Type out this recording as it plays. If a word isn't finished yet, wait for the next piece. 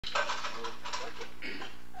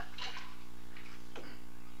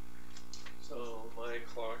So my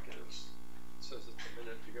clock says it's a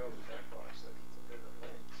minute to go, but that clock says it's a minute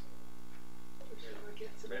late.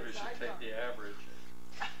 So maybe we should take the average.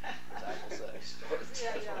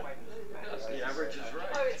 The average is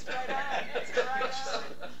right. Oh, it's right on. It's right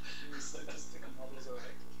on. Statistical models are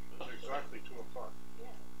right. Exactly 2 o'clock.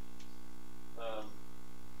 Yeah.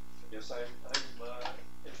 Yes, I'm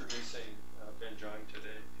introducing Binzheng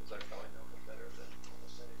today because I probably know him better than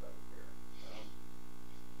almost anybody here.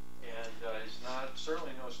 And he's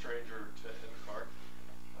certainly no stranger to NCAR.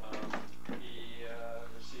 He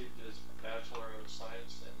received his Bachelor of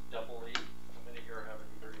Science in EE. How many here have a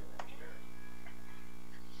degree in engineering?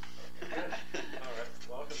 All right,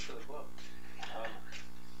 welcome to the club.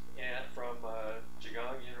 And from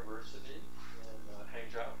Zhang University in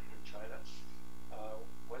Hangzhou in China.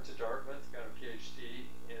 Went to Dartmouth, got a PhD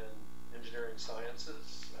in engineering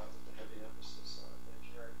sciences with a heavy emphasis on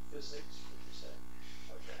engineering physics, would you say?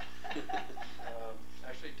 Okay.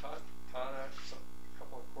 Actually taught a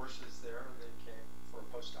couple of courses there, and then came for a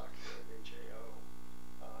postdoc here at HAO.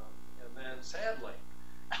 And then sadly,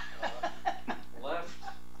 left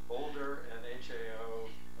Boulder and HAO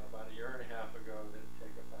about a year and a half ago to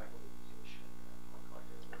take a faculty position at Hong Kong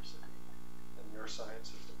University in the Earth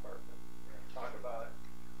Sciences Department. Talk about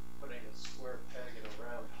putting a square peg in a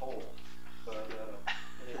round hole. But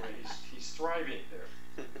anyway, he's thriving there.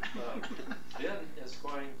 Ben is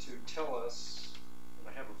going to tell us, and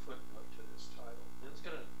I have a footnote to this title, Ben's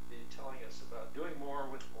going to be telling us about doing more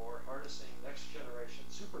with more, harnessing next generation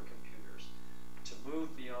supercomputers to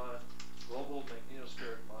move beyond global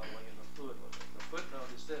magnetospheric modeling and the fluid limit. The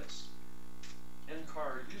footnote is this.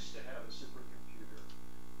 NCAR used to have a supercomputer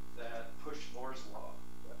that pushed Moore's law,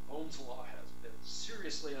 but Ohm's law has been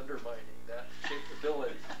seriously undermining that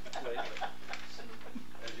capability lately,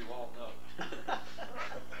 as you all know.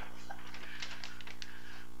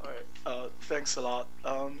 All right, thanks a lot.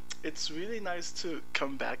 It's really nice to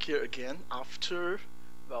come back here again after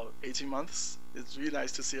about 18 months. It's really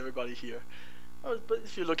nice to see everybody here. But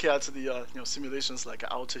if you look at the simulations like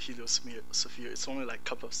outer heliosphere, it's only like a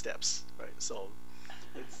couple of steps, right? So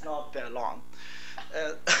it's not that long.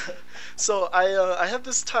 So I have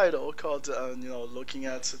this title called looking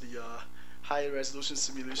at the high resolution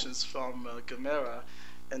simulations from Gamera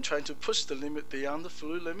and trying to push the limit beyond the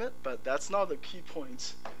fluid limit, but that's not the key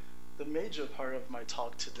point, the major part of my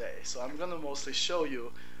talk today. So I'm going to mostly show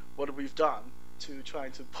you what we've done to try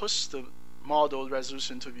to push the model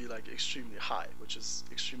resolution to be like extremely high, which is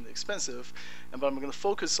extremely expensive. But I'm going to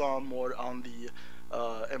focus on more on the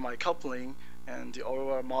MI coupling and the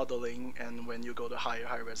Aurora modeling, and when you go to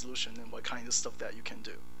higher resolution and what kind of stuff that you can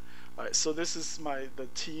do. All right, so this is the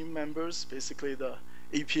team members, basically the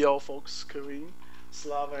APL folks. Kareem,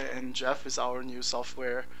 Slava, and Jeff is our new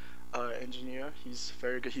software engineer. He's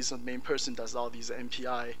very good. He's the main person that does all these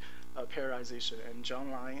MPI pairization, and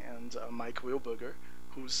Zhang and Mike Wilberger,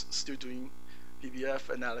 who's still doing BBF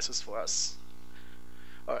analysis for us.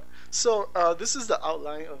 All right, so this is the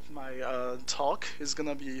outline of my talk. It's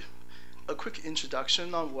gonna be a quick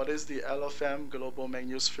introduction on what is the LFM global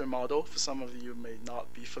magnetosphere model. For some of you may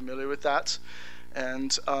not be familiar with that.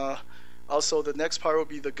 And also the next part will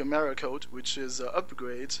be the Gamera code, which is an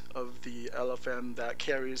upgrade of the LFM that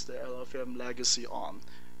carries the LFM legacy on.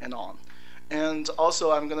 And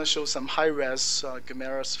also I'm going to show some high-res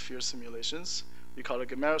Gamera sphere simulations. We call it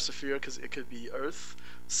Gamera sphere because it could be Earth,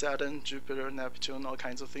 Saturn, Jupiter, Neptune, all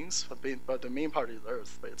kinds of things. But the main part is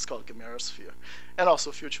Earth, but it's called Gamera sphere. And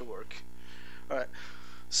also future work. All right.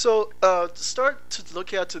 So start to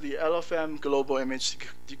look at the LFM global image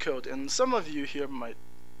decode, and some of you here might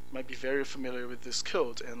be very familiar with this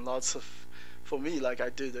code, and lots of, for me, like I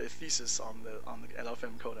did a thesis on the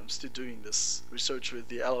LFM code. I'm still doing this research with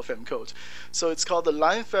the LFM code. So it's called the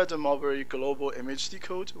Leinfelder-Marbury Global Image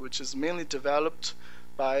Decode, which is mainly developed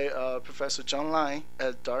by Professor Zhang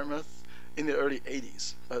at Dartmouth in the early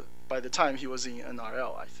 80s. But by the time he was in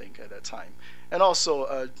NRL, I think, at that time. And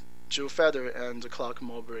also Joe Feder and Clark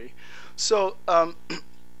Marbury. So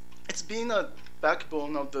it's been a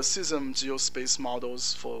backbone of the CISM geospace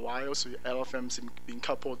models for a while. So LFM's been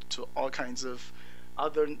coupled to all kinds of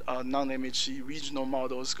other non-MHE regional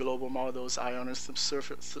models, global models, ionosphere,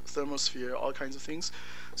 thermosphere, all kinds of things.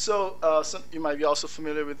 So you might be also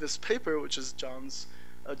familiar with this paper, which is John's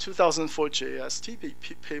 2004 JST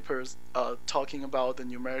paper talking about the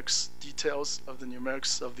numerics details of the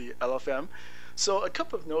numerics of the LFM. So a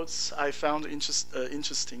couple of notes I found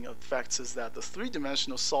interesting of facts is that the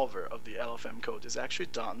three-dimensional solver of the LFM code is actually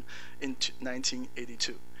done in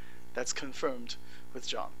 1982. That's confirmed with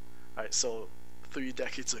John. All right, so 3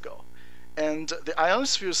 decades ago. And the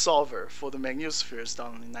ionosphere solver for the magnetosphere is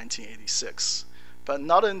done in 1986, but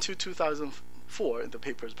not until 2004 the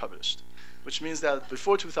paper is published, which means that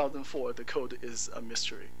before 2004 the code is a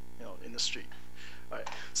mystery, in the street. All right.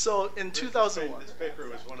 So in 2001, this paper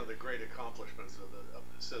was one of the great accomplishments of the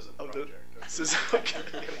SISM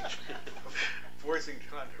project. Okay. Forcing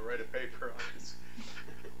John to write a paper on this,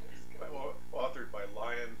 authored by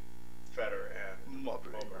Lyon, Fetter, and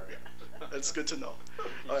Mulberry. Yeah. That's good to know.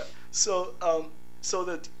 All right. So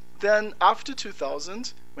then after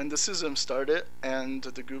 2000, when the SISM started and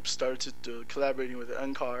the group started collaborating with the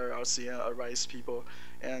NCAR, RCN, RISE people,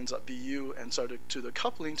 and BU, and started to the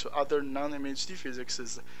coupling to other non-MHD physics,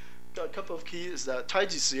 is a couple of keys that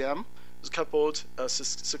TiGCM was coupled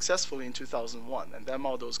successfully in 2001, and that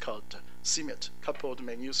model is called CMIT, coupled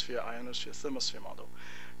magnetosphere ionosphere thermosphere model.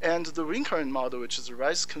 And the ring current model, which is a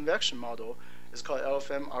RISE convection model, is called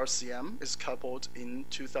LFM RCM, is coupled in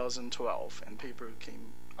 2012, and paper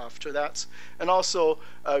came after that. And also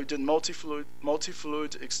we did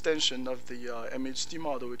multi-fluid extension of the MHD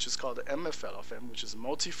model, which is called the MF-LFM, which is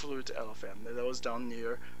multi-fluid LFM. That was done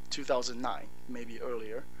near 2009, maybe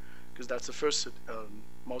earlier, because that's the first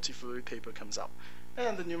multi-fluid paper comes out.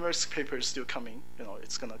 And the numerics paper is still coming.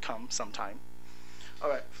 It's going to come sometime. All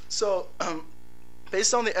right. So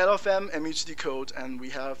based on the LFM MHD code, and we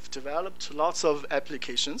have developed lots of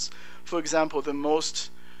applications. For example, the most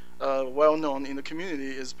well-known in the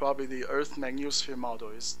community is probably the Earth magnetosphere model,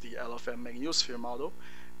 is the LFM magnetosphere model.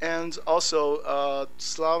 And also,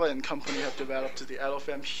 Slava and company have developed the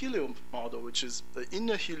LFM helio model, which is the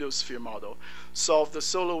inner heliosphere model, solve the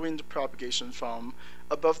solar wind propagation from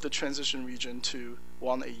above the transition region to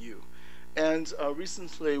 1 AU. And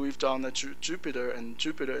recently, we've done a Jupiter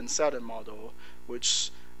and Saturn model,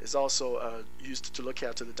 which is also used to look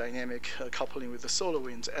at the dynamic coupling with the solar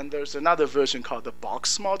winds. And there's another version called the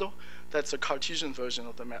box model. That's a Cartesian version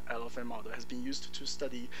of the LFM model. It has been used to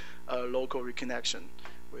study local reconnection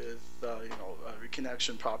with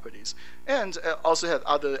reconnection properties, and also had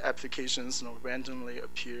other applications randomly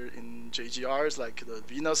appear in JGRs, like the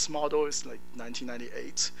Venus model is like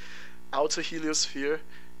 1998, outer heliosphere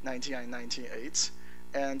 1998,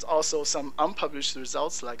 and also some unpublished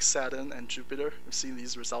results like Saturn and Jupiter. We've seen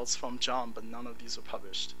these results from Zhang, but none of these are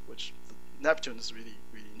published, which Neptune is really,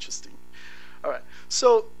 really interesting. All right,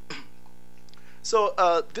 so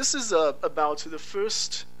this is about the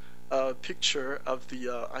first picture of the,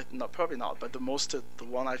 probably not, but the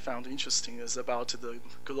one I found interesting is about the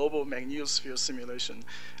global magnetosphere simulation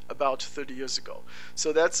about 30 years ago.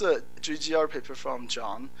 So that's a GGR paper from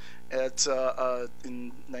Zhang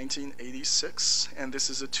in 1986, and this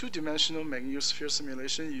is a two-dimensional magnetosphere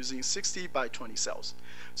simulation using 60 by 20 cells.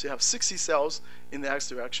 So you have 60 cells in the x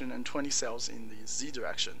direction and 20 cells in the z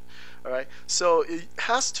direction. All right. So it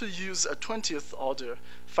has to use a 20th order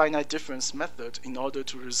finite difference method in order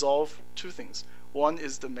to resolve two things. One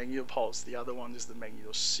is the magnetopulse, the other one is the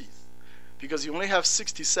magnetosheath. Because you only have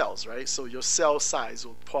 60 cells, right? So your cell size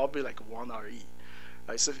will probably like 1 RE.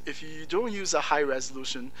 Right? So if you don't use a high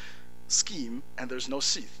resolution scheme and there's no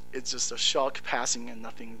sheath, it's just a shock passing and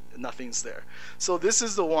nothing's there. So this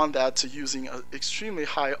is the one that using an extremely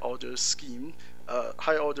high order scheme,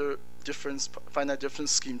 high order finite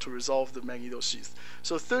difference scheme to resolve the magnetosheath.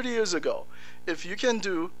 So 30 years ago, if you can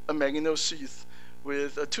do a magnetosheath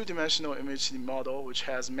with a two-dimensional MHD model, which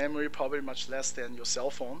has memory probably much less than your cell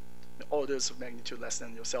phone, orders of magnitude less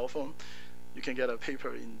than your cell phone, you can get a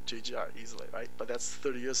paper in JGR easily, right? But that's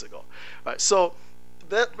 30 years ago. Right, so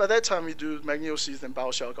by that time we do magnetosheath and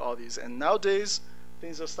Bioshock, all these, and nowadays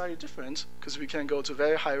things are slightly different because we can go to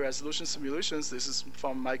very high resolution simulations. This is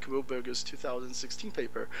from Mike Wilberger's 2016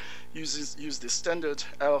 paper. Use the standard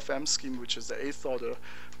LFM scheme, which is the 8th order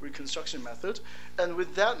reconstruction method, and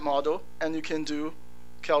with that model, and you can do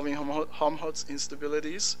Kelvin-Helmholtz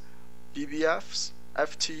instabilities, BBFs,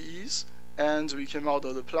 FTEs, and we can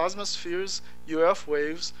model the plasma spheres, UF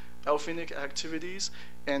waves, alphinic activities,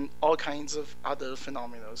 and all kinds of other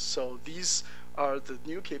phenomena. So these are the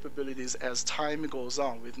new capabilities as time goes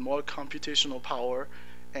on with more computational power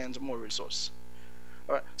and more resource.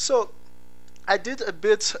 All right, so I did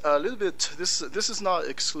a little bit, this is not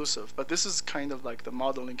exclusive, but this is kind of like the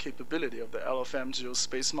modeling capability of the LFM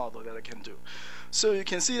geospace model that I can do. So you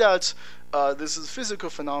can see that this is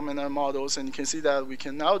physical phenomena models, and you can see that we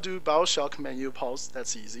can now do Bioshock magnetopulse,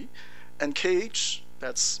 that's easy, and KH,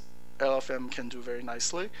 that's LFM can do very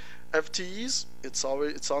nicely. FTEs, it's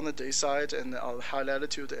on the day side and high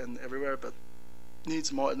latitude and everywhere, but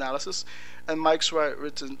needs more analysis. And Mike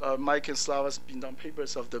and Slava's been done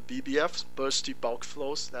papers of the BBF, bursty bulk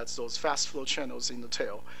flows. That's those fast flow channels in the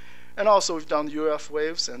tail. And also we've done UF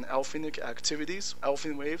waves and alphinic activities,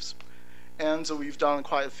 alphin waves. And so we've done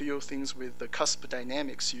quite a few things with the cusp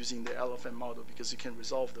dynamics using the LFM model because you can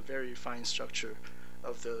resolve the very fine structure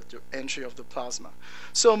of the entry of the plasma.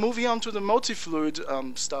 So moving on to the multi-fluid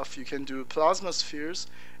stuff, you can do plasma spheres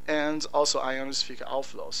and also ionospheric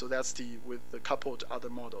outflow. So that's with the coupled other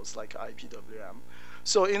models like IPWM.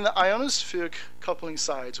 So in the ionospheric coupling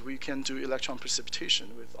side, we can do electron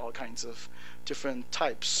precipitation with all kinds of different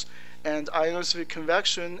types. And ionospheric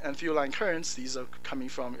convection and field line currents, these are coming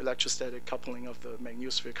from electrostatic coupling of the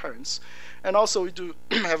magnetosphere currents. And also we do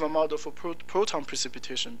have a model for proton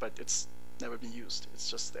precipitation, but it's never been used. It's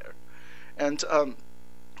just there. And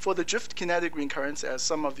for the drift kinetic green currents, as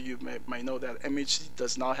some of you might know that MHD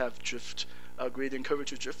does not have drift, gradient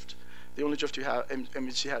curvature drift. The only drift you have,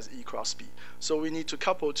 MHD has E cross B. So we need to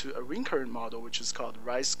couple to a ring current model, which is called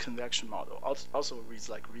Rice convection model. Also reads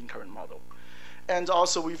like ring current model. And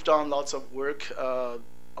also we've done lots of work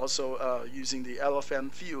using the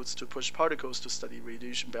LFM fields to push particles to study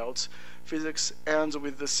radiation belt physics. And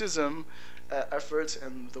with the CISM effort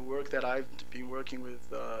and the work that I've been working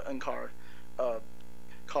with NCAR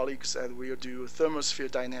colleagues, and we'll do thermosphere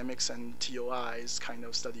dynamics and TOIs kind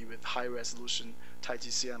of study with high resolution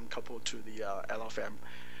TiGCM coupled to the LFM.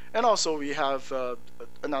 And also we have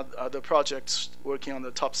other projects working on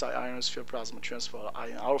the topside ionosphere plasma transfer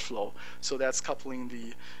ion outflow. So that's coupling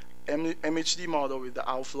the MHD model with the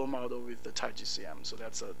outflow model with the TiGCM. So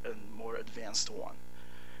that's a more advanced one.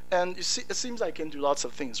 And you see, it seems like you can do lots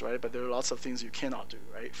of things, right? But there are lots of things you cannot do,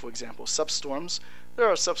 right? For example, substorms. There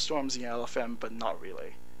are substorms in LFM, but not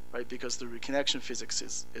really, right? Because the reconnection physics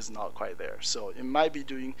is not quite there. So it might be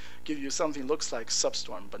give you something looks like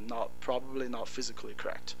substorm, but probably not physically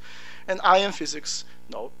correct. And ion physics,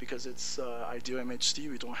 no, because it's ideal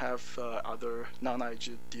MHD. We don't have other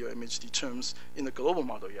non-ideal MHD terms in the global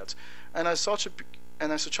model yet. And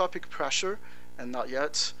isotropic pressure, and not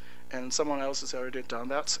yet. And someone else has already done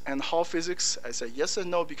that. And Hall physics, I say yes and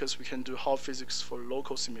no because we can do Hall physics for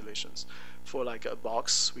local simulations. For like a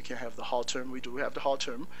box, we can have the Hall term. We do have the Hall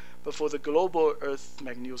term. But for the global Earth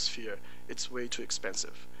magnetosphere, it's way too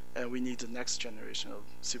expensive. And we need the next generation of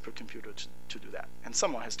supercomputer to do that. And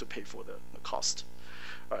someone has to pay for the cost.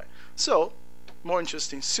 All right. So, more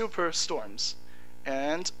interesting, superstorms.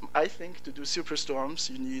 And I think to do superstorms,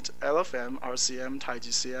 you need LFM, RCM,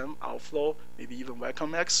 TiGCM, outflow, maybe even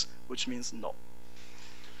WACOM-X, which means no.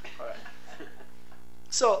 All right.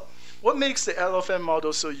 So what makes the LFM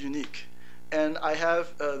model so unique? And I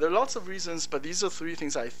have, there are lots of reasons, but these are three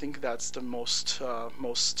things I think that's the most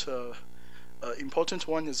important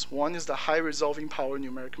one is the high resolving power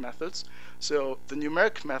numeric methods. So the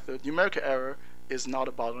numeric error is not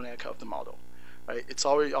a bottleneck of the model. Right? It's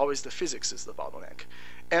always the physics is the bottleneck.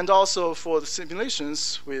 And also for the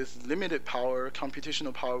simulations with limited power,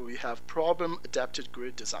 computational power, we have problem-adapted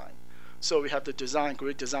grid design. So we have the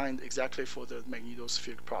grid designed exactly for the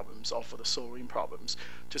magnetospheric problems or for the solar wind problems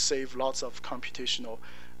to save lots of computational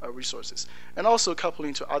resources. And also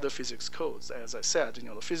coupling to other physics codes. As I said,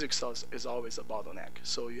 the physics is always a bottleneck.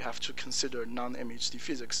 So you have to consider non-MHD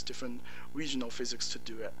physics, different regional physics to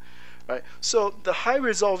do it. Right. So the high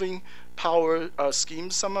resolving power scheme,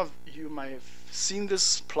 some of you might have seen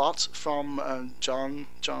this plot from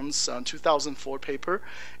Zhang's 2004 paper,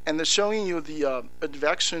 and they're showing you the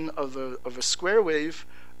advection of a square wave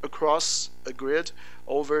across a grid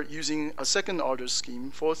over using a second order scheme,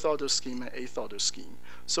 fourth order scheme, and eighth order scheme.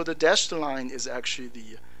 So the dashed line is actually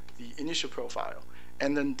the initial profile,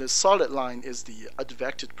 and then the solid line is the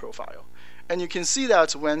advected profile. And you can see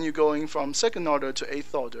that when you're going from second order to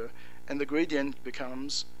eighth order, and the gradient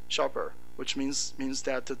becomes sharper, which means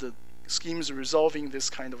that the scheme is resolving this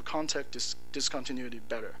kind of contact discontinuity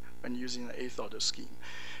better when using the eighth order scheme.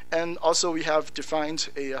 And also we have defined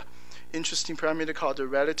a interesting parameter called the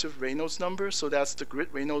relative Reynolds number. So that's the grid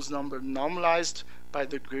Reynolds number normalized by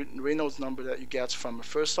the grid Reynolds number that you get from a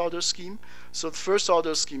first order scheme. So the first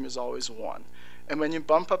order scheme is always 1. And when you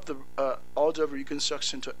bump up the order of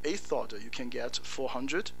reconstruction to eighth order, you can get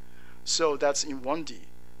 400. So that's in 1D.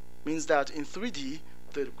 Means that in 3D,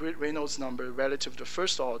 the grid Reynolds number relative to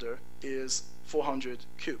first order is 400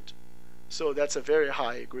 cubed. So that's a very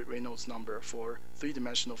high grid Reynolds number for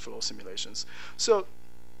three-dimensional flow simulations. So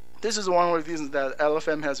this is one of the reasons that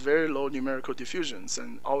LFM has very low numerical diffusions,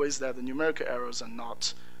 and always that the numerical errors are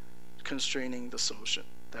not constraining the solution.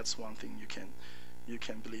 That's one thing you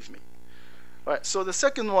can believe me. All right, so the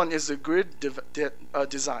second one is the grid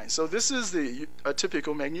design. So this is the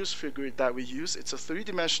typical magnetosphere grid that we use. It's a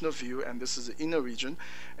three-dimensional view, and this is the inner region.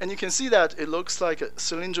 And you can see that it looks like a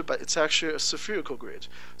cylinder, but it's actually a spherical grid.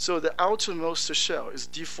 So the outermost shell is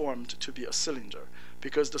deformed to be a cylinder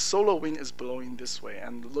because the solar wind is blowing this way.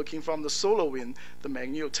 And looking from the solar wind, the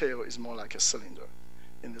magnetotail is more like a cylinder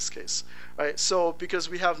in this case, right? So because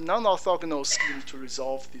we have non-orthogonal schemes to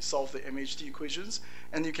solve the MHD equations,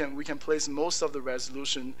 and we can place most of the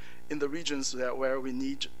resolution in the regions where we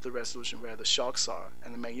need the resolution, where the shocks are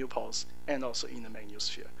and the magnetopoles, and also in the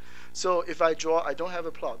magnetosphere. So if I don't have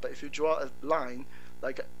a plot, but if you draw a line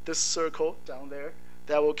like this circle down there,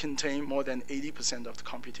 that will contain more than 80% of the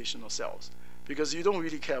computational cells, because you don't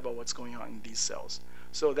really care about what's going on in these cells.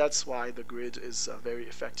 So that's why the grid is very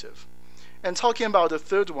effective. And talking about the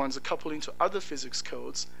third one, the coupling to other physics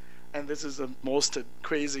codes, and this is the most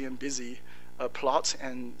crazy and busy plot.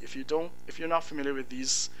 And if you're not familiar with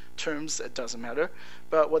these terms, it doesn't matter.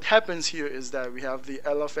 But what happens here is that we have the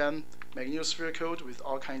LFM magnetosphere code with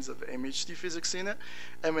all kinds of MHD physics in it,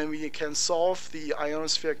 and when we can solve the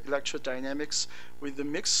ionosphere electrodynamics with the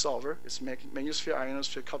mixed solver, it's magnetosphere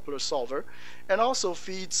ionosphere coupler solver, and also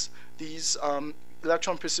feeds these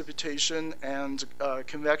electron precipitation and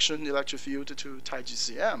convection electric field to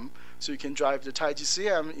TiGCM. So you can drive the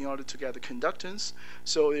TiGCM in order to get the conductance.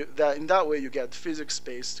 So that in that way you get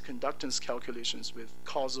physics-based conductance calculations with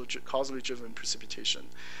causally driven precipitation.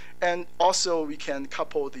 And also we can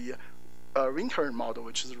couple the ring current model,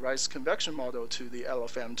 which is the Rice convection model, to the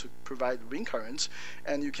LFM to provide ring current,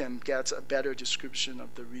 and you can get a better description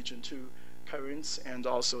of the region 2 currents and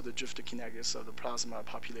also the drift kinetics of the plasma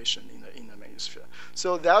population in the magnetosphere.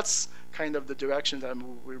 So that's kind of the direction that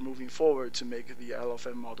we're moving forward to make the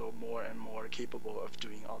LFM model more and more capable of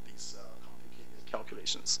doing all these complicated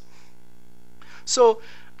calculations. So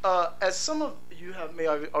as some of you may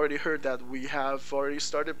have already heard, that we have already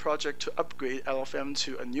started a project to upgrade LFM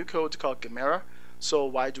to a new code called Gamera. So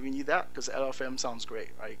why do we need that? Because LFM sounds great,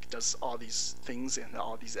 right? It does all these things and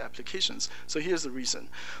all these applications. So here's the reason.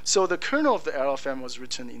 So the kernel of the LFM was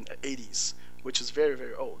written in the 80s, which is very,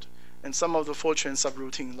 very old. And some of the Fortran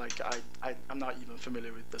subroutine, like I'm not even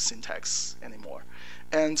familiar with the syntax anymore.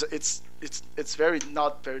 And it's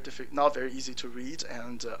not very easy to read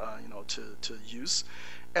and to use.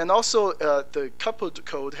 And also the coupled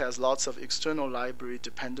code has lots of external library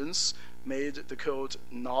dependence, made the code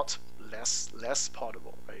not less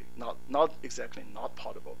portable, right? Not exactly not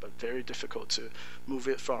portable, but very difficult to move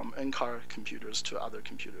it from NCAR computers to other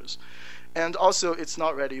computers. And also it's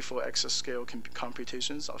not ready for exascale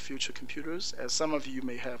computations of future computers, as some of you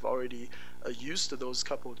may have already used those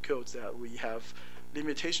coupled codes, that we have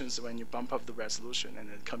limitations when you bump up the resolution, and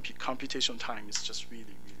then computation time is just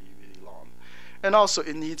really long. And also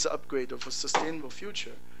it needs an upgrade of a sustainable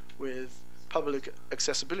future with public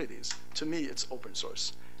accessibilities. To me, it's open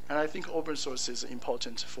source. And I think open source is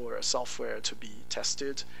important for a software to be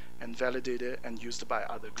tested and validated and used by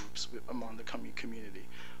other groups among the community.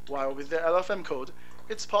 While with the LFM code,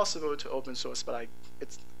 it's possible to open source, but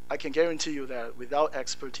I can guarantee you that without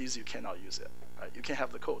expertise, you cannot use it. Right? You can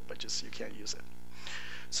have the code, but just you can't use it.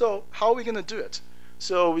 So how are we going to do it?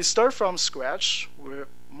 So we start from scratch. We're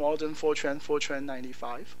modern Fortran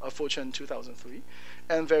 95, Fortran 2003,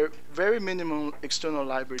 and very minimum external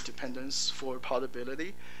library dependence for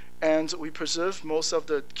portability. And we preserve most of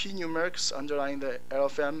the key numerics underlying the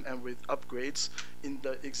LFM, and with upgrades in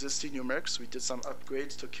the existing numerics. We did some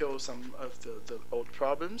upgrades to kill some of the old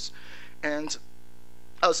problems. And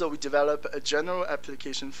also we develop a general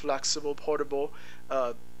application, flexible, portable,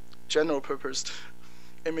 general purpose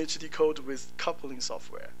MHD code with coupling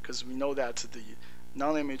software, because we know that the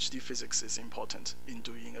non-MHD physics is important in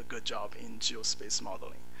doing a good job in geospace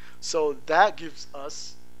modeling. So that gives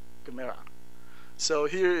us Gamera. So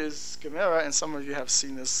here is Gamera, and some of you have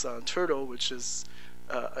seen this turtle, which is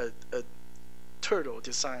a turtle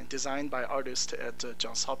designed by artists at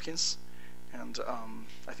Johns Hopkins, and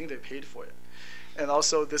I think they paid for it. And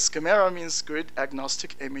also this Gamera means grid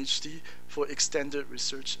agnostic MHD for extended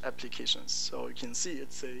research applications. So you can see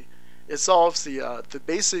it solves the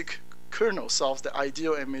basic kernel, solves the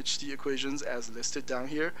ideal MHD equations as listed down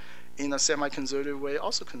here in a semi-conservative way,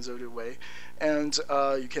 also conservative way, and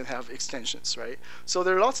you can have extensions, right? So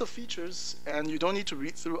there are lots of features, and you don't need to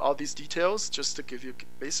read through all these details, just to give you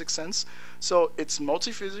a basic sense. So it's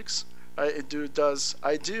multi-physics. It does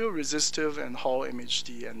ideal, resistive, and Hall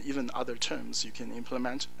MHD, and even other terms you can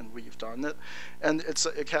implement, and we've done it. And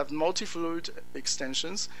it has multi-fluid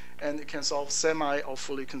extensions, and it can solve semi or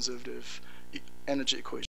fully conservative energy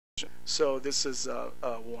equations. So this is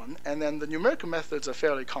one. And then the numerical methods are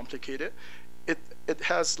fairly complicated. it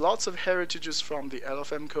has lots of heritages from the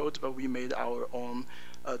LFM code, but we made our own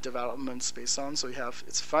developments based on. So we have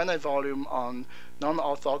it's finite volume on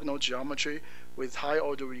non-orthogonal geometry with high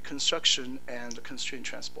order reconstruction and constraint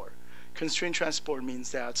transport. Constraint transport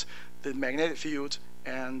means that the magnetic field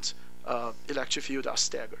and electric field are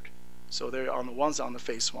staggered. So they're on one's on the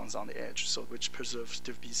face, one's on the edge, so which preserves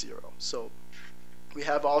div B0. So we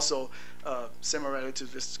have also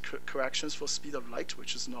semi-relativist corrections for speed of light,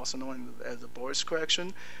 which is also known as the Boris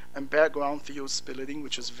correction, and background field splitting,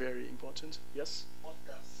 which is very important. Yes? What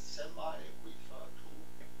does semi refer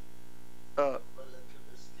to?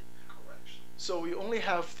 Relativistic correction. So we only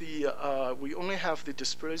have the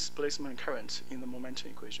displacement current in the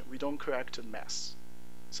momentum equation. We don't correct the mass.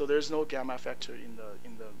 So there's no gamma factor in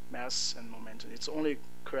the mass and momentum. It's only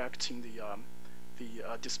correcting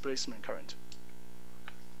the displacement current.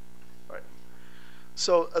 Right.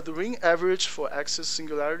 So the ring average for axis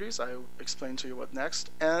singularities, I'll explain to you what next.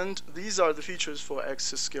 And these are the features for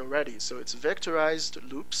axis scale ready. So it's vectorized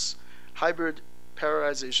loops, hybrid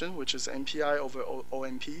parallelization, which is MPI over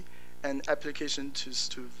OMP, and application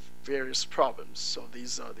to various problems. So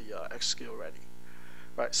these are the X scale ready.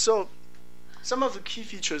 Right. So some of the key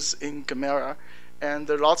features in Gamera, and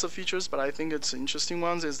there are lots of features, but I think it's interesting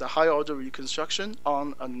ones, is the high order reconstruction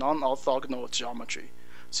on a non-orthogonal geometry.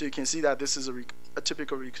 So you can see that this is a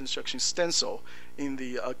typical reconstruction stencil in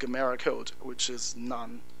the Gamera code, which is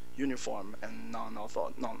non-uniform and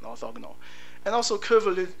non-orthogonal. And also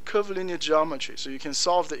curvilinear geometry. So you can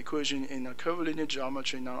solve the equation in a curvilinear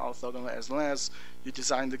geometry non-orthogonal as long as you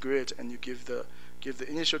design the grid and you give the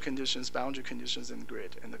initial conditions, boundary conditions, and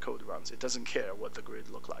grid, and the code runs. It doesn't care what the grid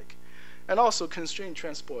look like. And also constraint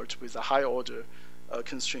transport with a high order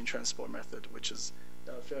constraint transport method, which is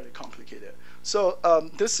fairly complicated. So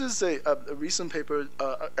this is a recent paper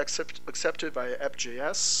accepted by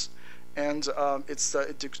app.js, and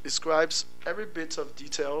it describes every bit of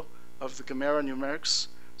detail of the Gamera numerics.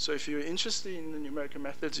 So if you're interested in the numerical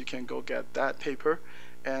methods, you can go get that paper.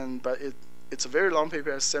 But it's a very long paper,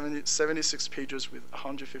 it has 76 pages with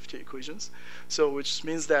 150 equations. So which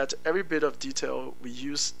means that every bit of detail we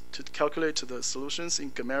use to calculate to the solutions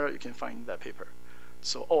in Gamera, you can find in that paper.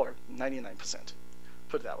 So, or 99%,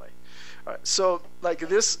 put it that way. All right, so like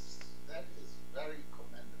this. That is very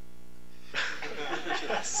commendable.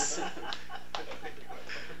 Yes.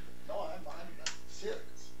 No, I'm serious.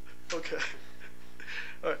 Okay.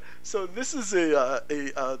 All right. So this is a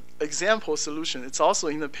example solution. It's also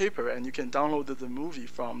in the paper, and you can download the movie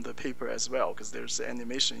from the paper as well, because there's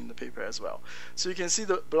animation in the paper as well. So you can see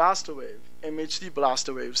the blaster wave, MHD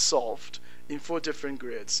blaster wave solved in 4 different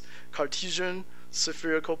grids: Cartesian,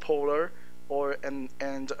 spherical polar,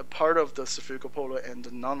 and a part of the spherical polar and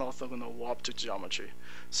the non-orthogonal warped geometry.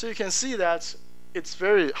 So you can see that it's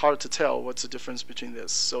very hard to tell what's the difference between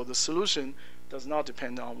this. So the solution does not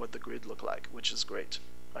depend on what the grid look like, which is great,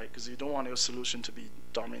 right? Because you don't want your solution to be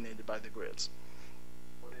dominated by the grids.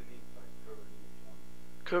 What do you mean by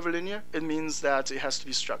curvilinear? Curvilinear, it means that it has to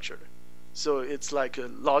be structured. So it's like a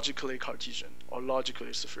logically Cartesian or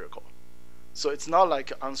logically spherical. So it's not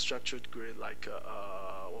like an unstructured grid, like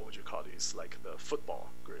what would you call these? Like the football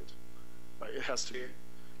grid, right? It has to be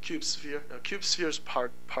cube sphere. Cube sphere is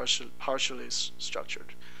partially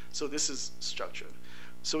structured. So this is structured.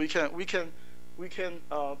 So we can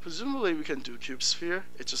presumably we can do cube sphere.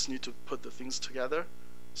 It just need to put the things together.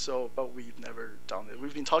 So, but we've never done it.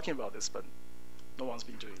 We've been talking about this, but no one's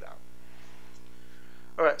been doing that.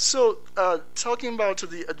 All right, so talking about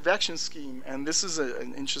the advection scheme, and this is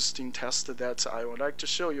an interesting test that I would like to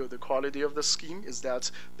show you the quality of the scheme, is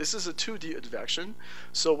that this is a 2D advection.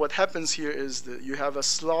 So what happens here is that you have a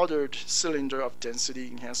slaughtered cylinder of density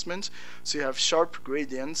enhancement. So you have sharp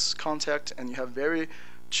gradients, contact, and you have very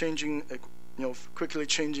changing, quickly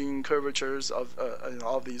changing curvatures of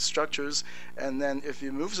all these structures. And then if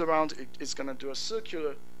it moves around, it's going to do a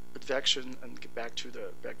circular advection and get back to the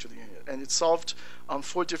unit. And it's solved on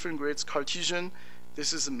 4 different grids: Cartesian.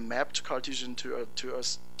 This is a mapped Cartesian to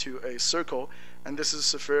a circle, and this is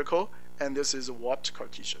spherical, and this is a warped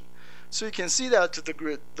Cartesian. So you can see that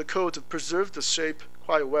the code preserved the shape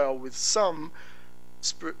quite well with some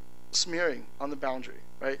smearing on the boundary,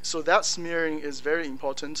 right? So that smearing is very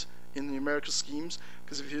important in the numerical schemes,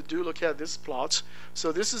 because if you do look at this plot,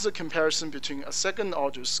 so this is a comparison between a 2nd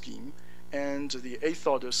order scheme and the 8th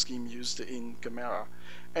order scheme used in Gamera.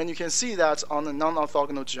 And you can see that on a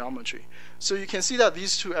non-orthogonal geometry. So you can see that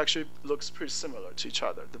these two actually looks pretty similar to each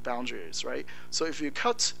other, the boundaries, right? So if you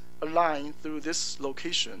cut a line through this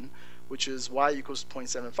location, which is y equals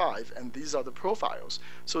 0.75, and these are the profiles.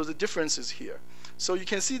 So the difference is here. So you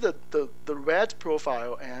can see that the red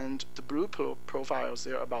profile and the blue profiles,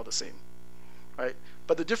 they're about the same, right?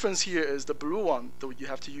 But the difference here is the blue one, though you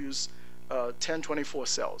have to use 1024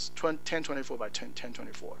 cells, 1024 by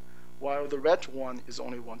 1024, while the red one is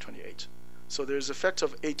only 128. So there's a factor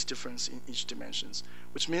of 8 difference in each dimensions,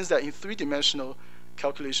 which means that in 3-dimensional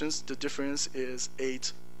calculations, the difference is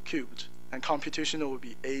 8 cubed, and computational would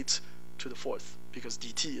be 8 to the 4th, because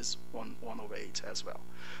dt is 1 over 8 as well.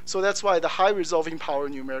 So that's why the high resolving power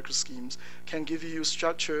numerical schemes can give you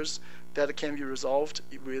structures that can be resolved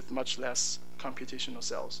with much less computational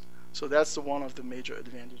cells. So that's one of the major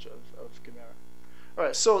advantages of Gamera. All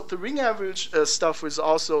right, so the ring average stuff is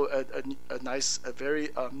also a very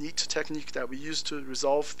neat technique that we use to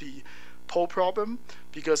resolve the pole problem,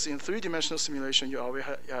 because in 3-dimensional simulation, you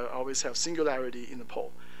always have singularity in the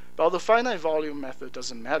pole. But the finite volume method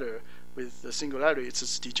doesn't matter with the singularity,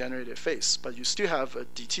 it's a degenerated phase, but you still have a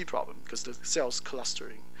dt problem because the cell's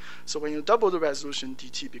clustering. So when you double the resolution,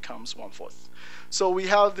 dt becomes 1/4. So we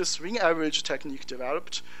have this ring average technique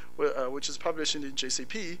developed, which is published in the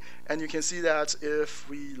JCP, and you can see that if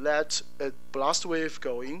we let a blast wave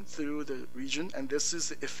going through the region, and this is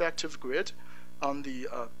the effective grid on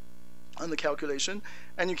the calculation,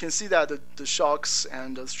 and you can see that the shocks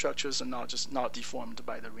and the structures are not deformed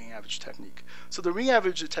by the ring average technique. So the ring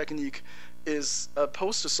average technique is a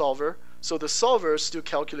post-solver, so the solver still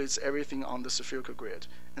calculates everything on the spherical grid.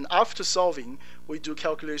 And after solving, we do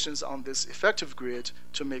calculations on this effective grid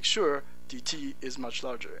to make sure dt is much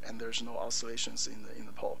larger and there's no oscillations in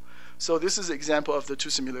the pole. So this is an example of the 2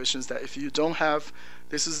 simulations that if you don't have,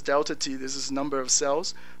 this is delta t, this is number of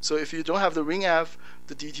cells. So if you don't have the ring f,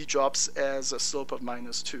 the dt drops as a slope of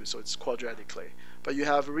 -2, so it's quadratically. But you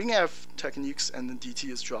have ring f techniques and the dt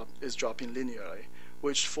is dropping linearly,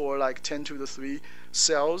 which for like 10 to the 3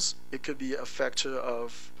 cells, it could be a factor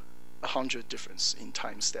of 100 difference in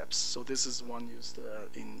time steps. So this is one used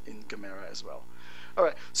in Gamera as well. All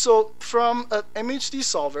right, so from an MHD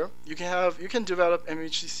solver, you can develop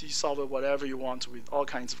MHD solver whatever you want with all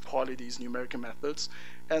kinds of qualities, numerical methods.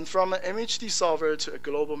 And from an MHD solver to a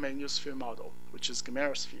global magnetosphere model, which is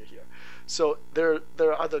Gamerasphere here. So there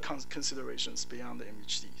are other considerations beyond the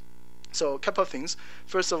MHD. So a couple of things.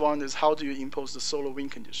 First of all is how do you impose the solar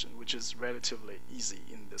wind condition, which is relatively easy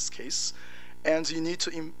in this case. And you need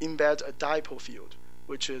to embed a dipole field,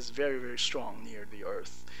 which is very, very strong near the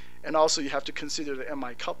Earth. And also you have to consider the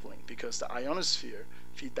MI coupling, because the ionosphere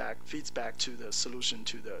feeds back to the solution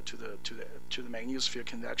to the magnetosphere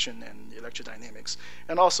convection and electrodynamics,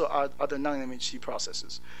 and also other non-MHD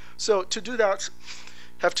processes. So to do that,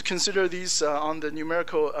 have to consider these on the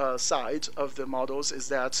numerical side of the models is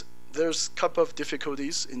that there's a couple of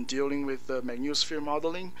difficulties in dealing with the magnetosphere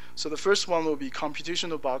modeling. So the first one will be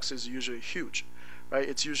computational box is usually huge, right?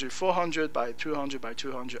 It's usually 400 by 200 by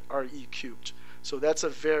 200 RE cubed. So that's a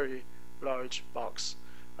very large box,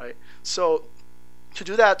 right? So to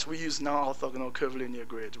do that, we use non-orthogonal curvilinear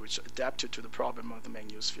grid, which adapted to the problem of the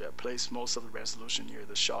magnetosphere, place most of the resolution near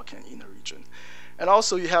the shock and inner region. And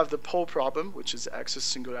also you have the pole problem, which is axis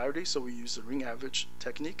singularity, so we use the ring average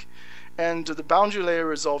technique. And the boundary layer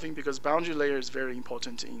resolving, because boundary layer is very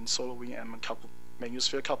important in solar wind and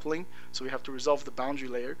magnetosphere coupling, so we have to resolve the boundary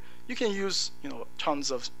layer. You can use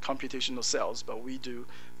tons of computational cells, but we do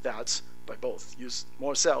that by both, use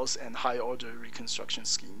more cells and high order reconstruction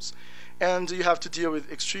schemes. And you have to deal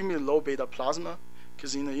with extremely low beta plasma,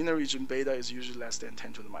 because in the inner region beta is usually less than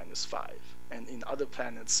 10 to the -5, and in other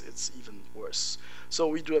planets it's even worse. So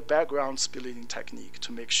we do a background splitting technique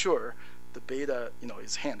to make sure the beta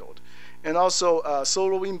is handled. And also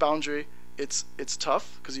solar wind boundary, it's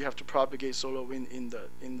tough because you have to propagate solar wind in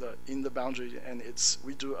the boundary, and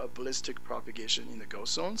we do a ballistic propagation in the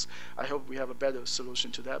ghost zones. I hope we have a better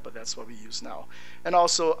solution to that, but that's what we use now. And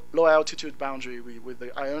also low altitude boundary, with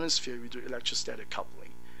the ionosphere we do electrostatic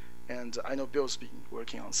coupling. And I know Bill's been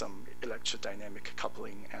working on some electrodynamic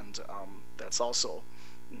coupling, and that's also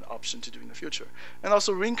an option to do in the future. And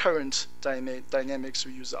also ring current dynamics,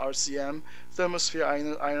 we use RCM, thermosphere,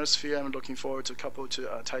 ionosphere. I'm looking forward to couple to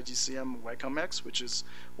TiGCM, WACOM-X, which is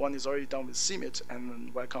one is already done with CMIT, and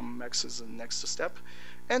then WACOM-X is the next step,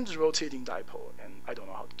 and rotating dipole, and I don't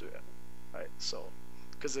know how to do it, right? So,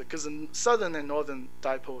 because the southern and northern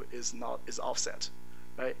dipole is offset,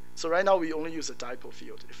 right? So right now we only use a dipole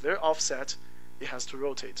field. If they're offset, it has to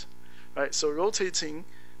rotate, right? So rotating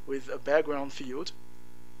with a background field,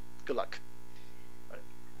 good luck. Right.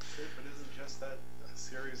 But isn't just that a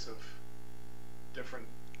series of different,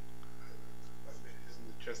 isn't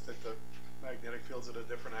it just that the magnetic field's at a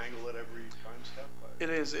different angle at every time step?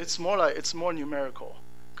 It is. It's more numerical,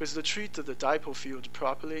 because to treat the dipole field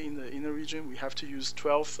properly in the inner region, we have to use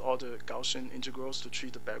 12th order Gaussian integrals to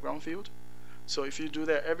treat the background field. So if you do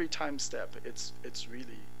that every time step, it's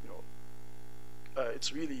really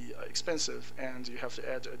expensive, and you have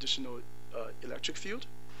to add additional electric field,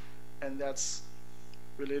 and that's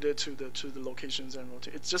related to the locations and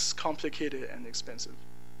rotation. It's just complicated and expensive.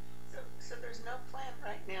 So there's no plan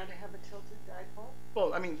right now to have a tilted dipole?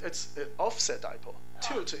 Well, I mean, it's an offset dipole.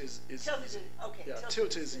 Tilt is tilted easy. Okay. Yeah, tilted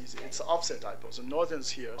tilt is easy. It's an offset dipole. So northern's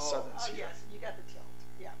here, southern's here. Yes, you got the tilt.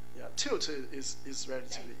 Yeah. Yeah, tilt is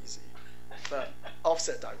relatively easy, but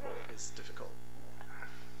offset dipole is difficult.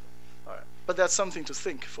 All right, but that's something to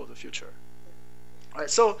think for the future. All right,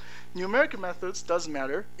 so numeric methods does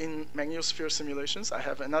matter in magnetosphere simulations. I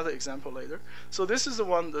have another example later. So this is the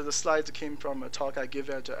one, the slide came from a talk I give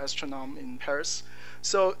at Astronome in Paris.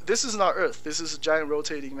 So this is not Earth. This is a giant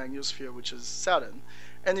rotating magnetosphere, which is Saturn.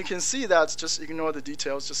 And you can see that, just ignore the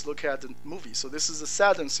details, just look at the movie. So this is a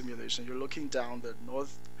Saturn simulation. You're looking down the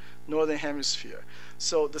northern hemisphere.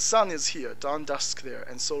 So the sun is here, dawn dusk there,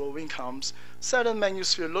 and solar wind comes. Saturn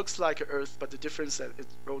magnetosphere looks like Earth, but the difference is that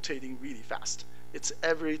it's rotating really fast. It's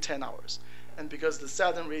every 10 hours. And because the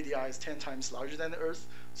Saturn radii is 10 times larger than the Earth,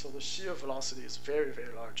 so the shear velocity is very,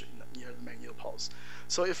 very large near the magnetopoles.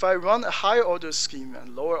 So if I run a higher order scheme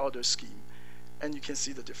and lower order scheme, and you can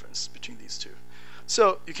see the difference between these two.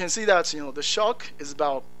 So you can see that the shock is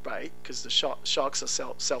about right, because the shocks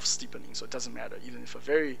are self-steepening, so it doesn't matter, even if a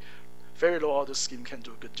very, very low order scheme can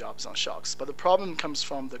do good jobs on shocks. But the problem comes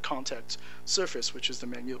from the contact surface, which is the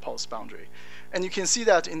magnetopoles boundary. And you can see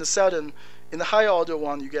that in the Saturn, in the higher order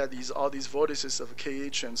one, you get all these vortices of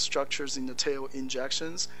KH and structures in the tail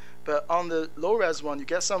injections. But on the low res one, you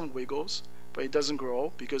get some wiggles, but it doesn't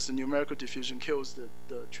grow because the numerical diffusion kills the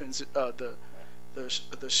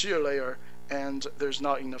shear layer, and there's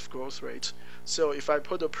not enough growth rate. So if I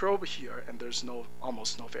put a probe here, and there's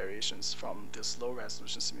almost no variations from this low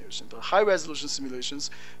resolution simulation. But high resolution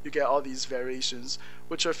simulations, you get all these variations,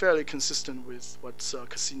 which are fairly consistent with what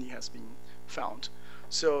Cassini has been found.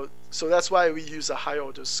 So that's why we use a high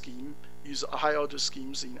order scheme, use high order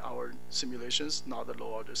schemes in our simulations, not the low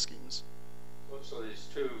order schemes. So these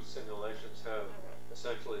two simulations have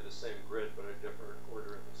essentially the same grid, but a different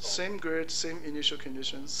order in the solver. Same grid, same initial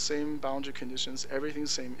conditions, same boundary conditions, everything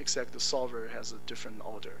same, except the solver has a different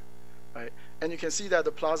order, right? And you can see that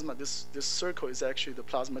the plasma, this circle is actually the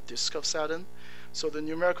plasma disk of Saturn. So the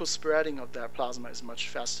numerical spreading of that plasma is much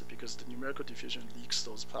faster because the numerical diffusion leaks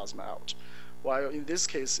those plasma out. While in this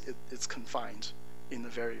case, it's confined in a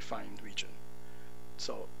very fine region.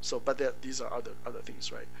 But these are other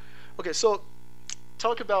things, right? Okay, so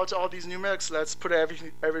talk about all these numerics. Let's put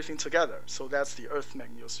everything together. So that's the Earth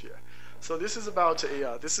magnetosphere. So this is about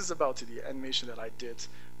the animation that I did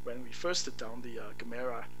when we first did down the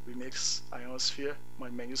Gamera remix ionosphere, my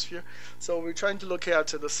magnetosphere. So we're trying to look at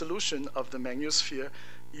the solution of the magnetosphere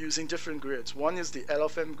using different grids. One is the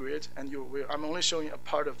LFM grid, and I'm only showing a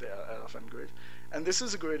part of the LFM grid. And this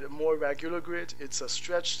is a grid, a more regular grid. It's a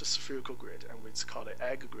stretched spherical grid, and it's called an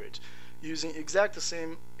egg grid, using exact the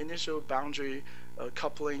same initial boundary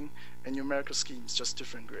coupling and numerical schemes, just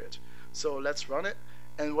different grid. So let's run it.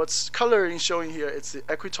 And what's coloring showing here, it's the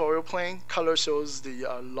equatorial plane. Color shows the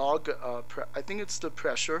log, I think it's the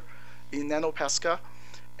pressure in nanopascal.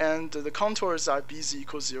 And the contours are BZ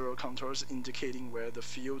equals 0 contours, indicating where the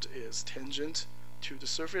field is tangent to the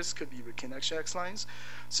surface, could be reconnection X lines.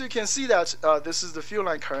 So you can see that this is the field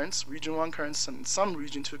line currents, region 1 currents, and some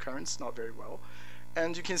region 2 currents, not very well.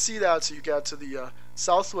 And you can see that you get to the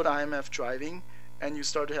southward IMF driving, and you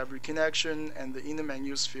start to have reconnection, and the inner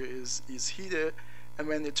magnetosphere is heated. And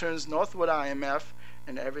when it turns northward IMF,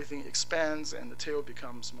 and everything expands, and the tail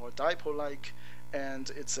becomes more dipole-like,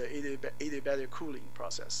 and it's a adiabatic cooling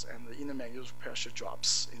process, and the inner magnetosphere pressure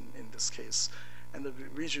drops in this case, and the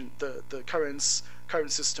region, the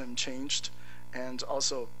current system changed, and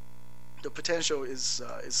also the potential is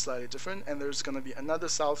slightly different, and there's going to be another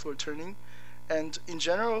southward turning. And in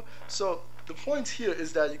general, so the point here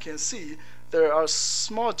is that you can see there are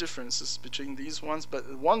small differences between these ones,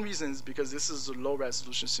 but one reason is because this is a low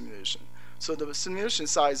resolution simulation. So the simulation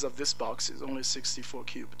size of this box is only 64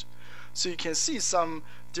 cubed. So you can see some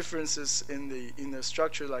differences in the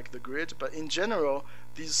structure, like the grid, but in general,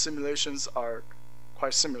 these simulations are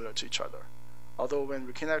quite similar to each other. Although when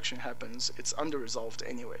reconnection happens, it's under-resolved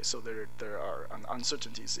anyway, so there are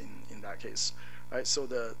uncertainties in that case, right? So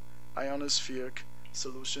the ionospheric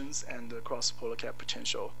solutions and the cross-polar cap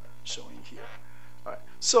potential showing here. All right.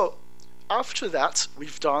 So after that,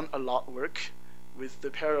 we've done a lot of work with the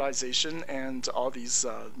parallelization and all these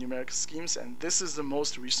numeric schemes, and this is the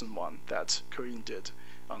most recent one that Korean did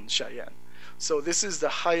on Cheyenne. So this is the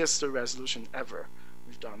highest resolution ever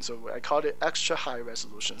we've done. So I call it extra high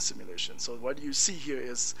resolution simulation. So what you see here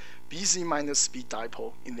is BZ minus speed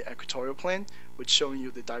dipole in the equatorial plane, which showing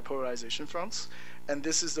you the dipolarization fronts. And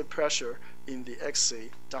this is the pressure in the XA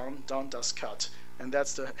down dust cut. And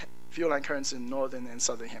that's the field line currents in northern and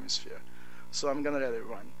southern hemisphere. So I'm gonna let it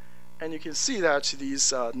run. And you can see that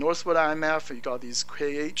these northward IMF, you got these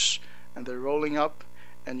KH, and they're rolling up,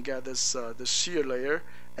 and you got this the shear layer.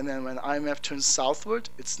 And then when IMF turns southward,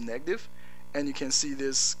 it's negative. And you can see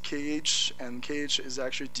this KH, and KH is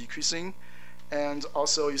actually decreasing. And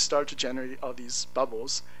also you start to generate all these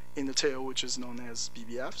bubbles in the tail, which is known as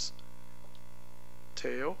BBFs.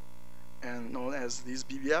 Tail, and known as these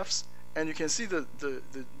BBFs. And you can see the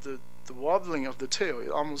wobbling of the tail. It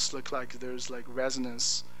almost looks like there's like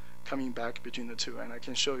resonance coming back between the two, and I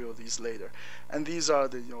can show you these later. And these are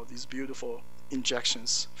the these beautiful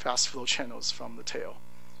injections, fast flow channels from the tail,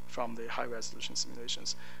 from the high resolution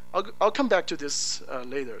simulations. I'll come back to this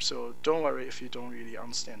later, so don't worry if you don't really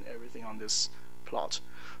understand everything on this plot.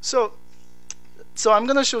 So I'm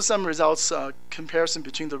going to show some results comparison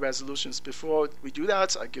between the resolutions. Before we do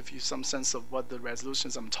that, I give you some sense of what the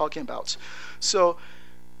resolutions I'm talking about. So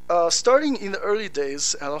starting in the early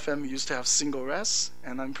days, LFM used to have single res,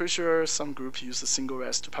 and I'm pretty sure some group used the single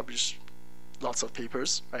res to publish lots of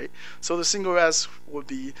papers, right? So the single res would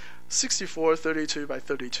be 64, 32 by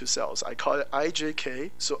 32 cells. I call it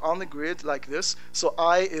IJK. So on the grid like this, so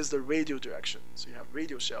I is the radial direction. So you have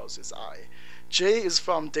radial shells is I. J is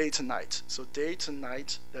from day to night. So day to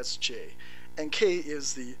night, that's J. And K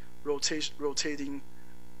is the rotating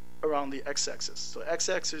around the x-axis. So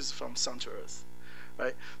x-axis is from sun to earth,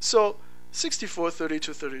 right? So 64,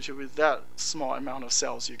 32, 32, with that small amount of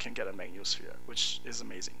cells, you can get a magnetosphere, which is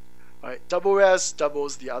amazing. Right? Double res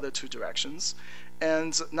doubles the other two directions.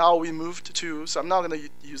 And now we moved to, so I'm not going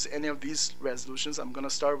to use any of these resolutions. I'm going to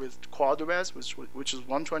start with quad res, which is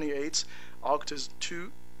 128, oct is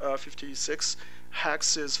 256,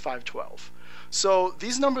 hex is 512. So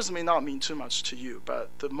these numbers may not mean too much to you, but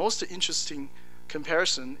the most interesting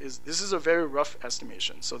comparison is, this is a very rough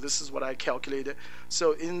estimation. So this is what I calculated.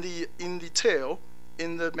 So in the tail,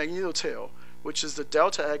 in the magneto tail, which is the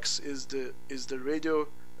delta x is the radial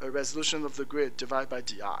resolution of the grid divided by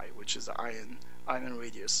di, which is the ion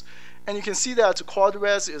radius. And you can see that quad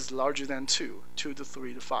res is larger than 2 to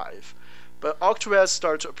 3 to 5. But oct res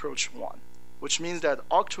start to approach 1, which means that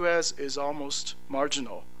oct res is almost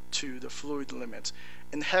marginal to the fluid limit,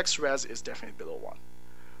 and hex res is definitely below 1.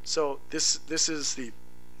 So this is the,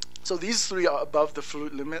 so these three are above the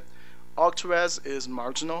fluid limit. Oct res is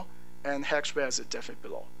marginal, and hex res is definitely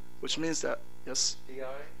below, which means that, yes? DI,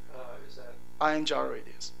 is that? Ion gyro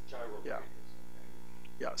radius. Gyro Yeah. radius.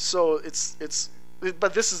 Yeah, so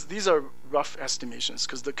but these are rough estimations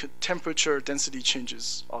because the temperature density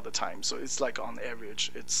changes all the time. So it's like on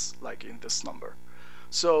average, it's like in this number.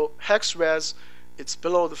 So hex res, it's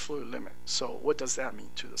below the fluid limit. So what does that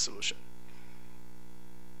mean to the solution?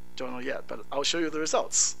 Don't know yet, but I'll show you the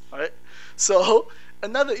results. All right. So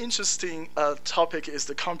another interesting topic is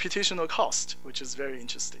the computational cost, which is very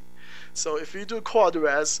interesting. So if you do quad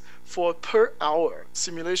res for per hour,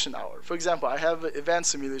 simulation hour, for example, I have an event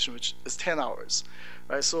simulation which is 10 hours,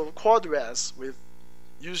 right? So quad res with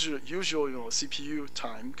usual CPU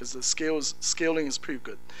time, because the scaling is pretty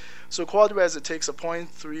good. So quad res, it takes a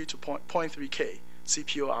 0.3 to 0.3K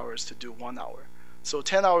CPU hours to do 1 hour. So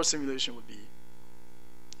 10-hour simulation would be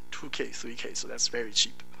 2K, 3K, so that's very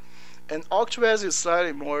cheap. And oct res is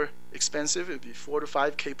slightly more expensive. It would be 4 to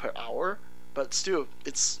 5K per hour, but still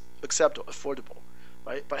it's acceptable, affordable,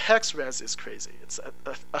 right? But hex res is crazy. It's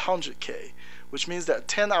 100K, which means that a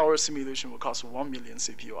 10-hour simulation will cost 1 million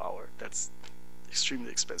CPU hour. That's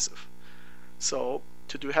extremely expensive. So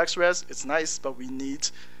to do hex res, it's nice, but we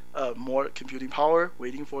need more computing power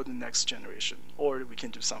waiting for the next generation. Or we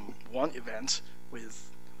can do one event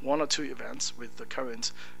with 1 or 2 events with the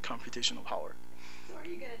current computational power. So are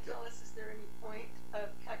you going to tell us, is there any point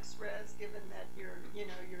of hex res, given that you're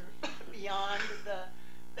beyond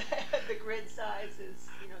the grid size is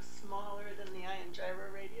smaller than the ion gyro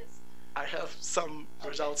radius? I have some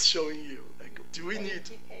results showing you. Like, do we need?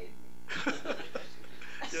 He paid me.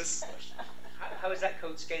 Yes. How is that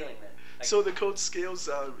code scaling then? Like, So the code scales.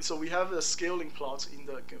 So we have a scaling plot in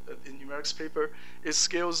numerics paper. It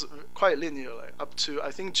scales quite linearly up to,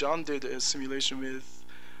 I think John did a simulation with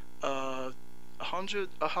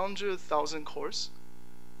 100,000 cores,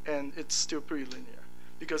 and it's still pretty linear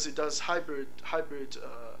because it does hybrid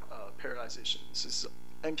parallelization. This is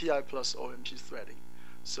MPI plus OMP threading.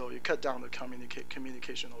 So you cut down the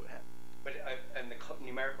communication overhead But and the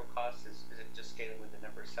numerical cost is it just scaling with the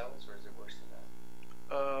number of cells, or is it worse than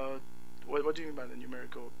that? What do you mean by the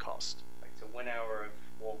numerical cost? Like so 1 hour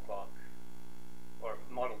of wall clock or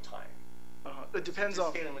model time. It depends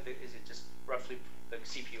on. Scaling with it, is it just roughly the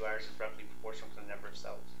CPU hours is roughly proportional to the number of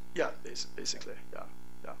cells? Yeah, basically, yeah.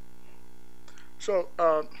 So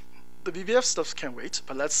the BBF stuff can wait,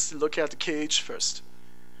 but let's look at the KH first.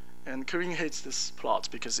 And Kareem hates this plot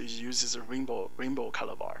because it uses a rainbow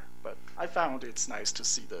color bar, but I found it's nice to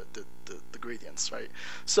see the gradients, right?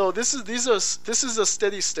 So this is a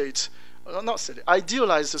steady state, not steady,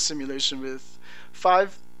 idealized simulation with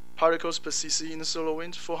 5 particles per cc in the solar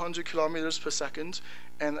wind, 400 kilometers per second,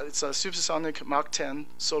 and it's a supersonic Mach 10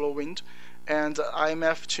 solar wind. And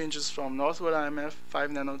IMF changes from northward IMF 5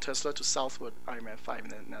 nanotesla to southward IMF 5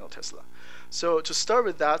 nanotesla. So to start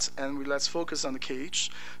with that, and let's focus on the KH.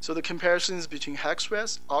 So the comparisons between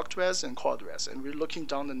hex-res, oct-res, and quad-res, and we're looking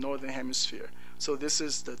down the northern hemisphere. So this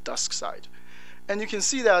is the dusk side. And you can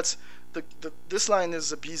see that this line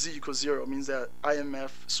is a BZ equals 0, means that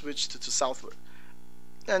IMF switched to southward.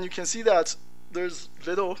 And you can see that there's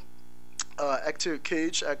little active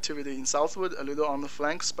KH activity in southward, a little on the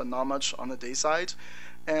flanks, but not much on the day side.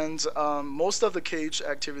 And most of the KH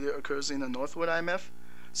activity occurs in the northward IMF.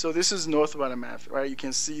 So this is northward IMF, right? You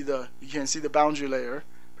can see the boundary layer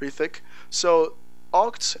pretty thick. So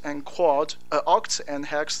oct and quad, oct and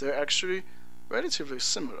hex, they're actually relatively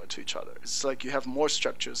similar to each other. It's like you have more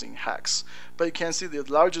structures in hex, but you can see the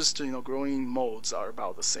largest growing modes are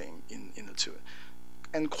about the same in the two.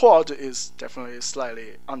 And quad is definitely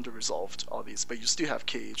slightly under-resolved, all these, but you still have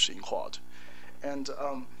KH in quad. And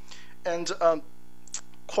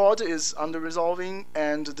quad is under-resolving,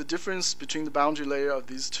 and the difference between the boundary layer of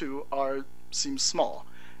these two seems small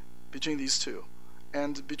between these two.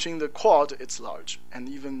 And between the quad, it's large, and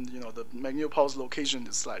even the magnetopause location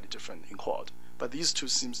is slightly different in quad. But these two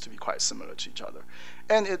seems to be quite similar to each other.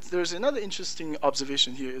 And there's another interesting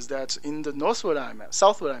observation here is that in the northward IMF,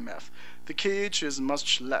 southward IMF, the KH is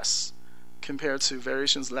much less compared to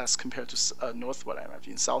variations less compared to northward IMF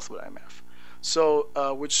in southward IMF. So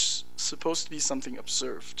which is supposed to be something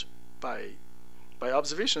observed by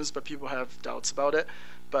observations, but people have doubts about it.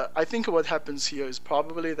 But I think what happens here is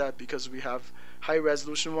probably that because we have high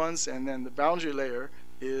resolution ones, and then the boundary layer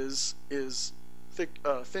is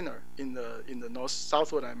thinner in the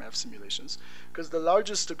north-southward IMF simulations, because the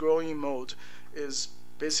largest growing mode is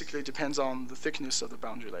basically depends on the thickness of the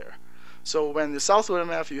boundary layer. So when the southward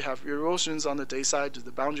IMF you have erosions on the day side,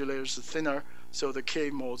 the boundary layer is thinner, so the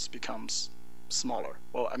K modes becomes smaller.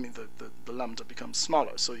 Well, I mean the lambda becomes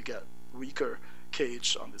smaller, so you get weaker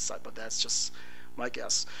KH on this side. But that's just my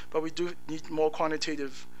guess. But we do need more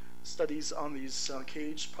quantitative studies on these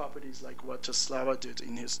KH properties, like what Slava did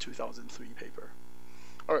in his 2003 paper.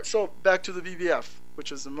 All right, so back to the BBF,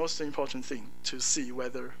 which is the most important thing to see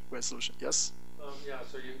weather resolution. Yes? Yeah,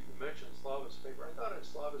 so you mentioned Slava's paper. I thought in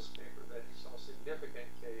Slava's paper that he saw significant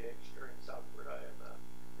KH during southward IMF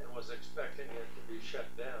and was expecting it to be shut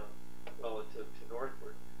down relative to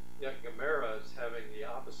northward. Yet Gamera is having the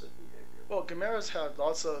opposite behavior. Well, Gamera's had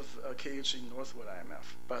lots of KH in northward IMF,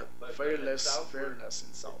 but very less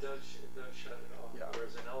in south. It does shut it off, yeah.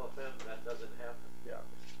 Whereas in LFM that doesn't happen. Yeah.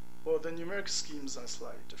 Well, the numeric schemes are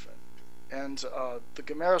slightly different. And the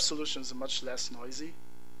Gamera solutions are much less noisy.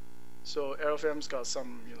 So LFM's got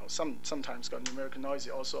sometimes got numeric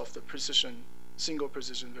noisy also of the precision, single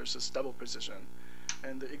precision versus double precision.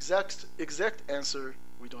 And the exact answer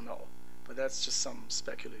we don't know, but that's just some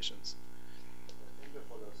speculations. I think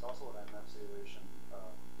for the southward IMF simulation,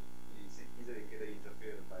 it's easily get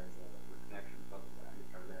interfered by the reconnection of the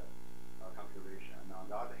anti-parallel configuration. And on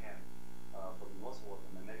the other hand, for the northward,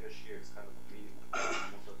 the magnetic shear is kind of a medium,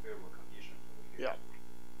 most favorable condition for the case. Yeah.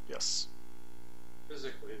 Yes.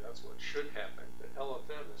 Physically, that's what should happen, but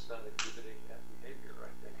LFM is not exhibiting that behavior.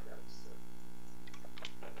 I think that's the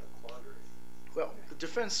quandary. Well, the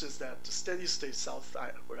difference is that the steady state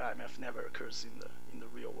southward IMF never occurs in the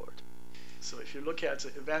real world. So if you look at the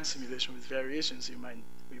event simulation with variations, we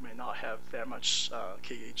might not have that much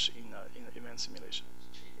KH in an event simulation.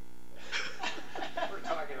 We're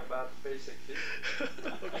talking about basic physics.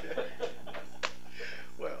 Okay.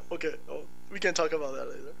 Well, okay. Oh, we can talk about that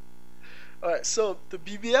later. All right. So the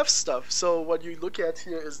BBF stuff. So what you look at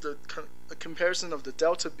here is the comparison of the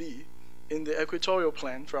delta B in the equatorial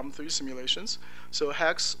plane from 3 simulations. So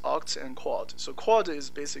hex, oct, and quad. So quad is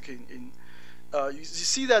basically in. You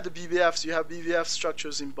see that the BBFs, you have BBF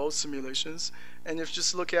structures in both simulations, and if you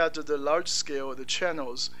just look at the large scale, the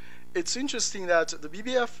channels, it's interesting that the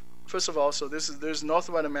BBF, first of all, so there's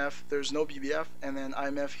northward IMF, there's no BBF, and then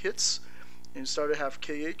IMF hits, and you start to have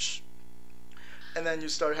KH and then you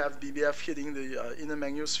start to have BBF hitting the inner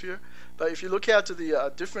magnetosphere. But if you look at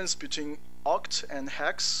the difference between oct and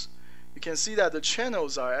hex, you can see that the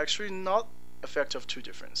channels are actually not a factor of 2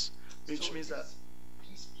 difference, which So means that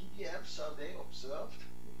these BBFs, are they observed?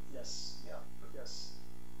 yes, yeah, yes.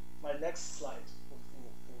 My next slide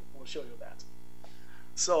will show you that.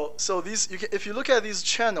 So these, if you look at these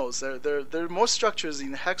channels, there are more structures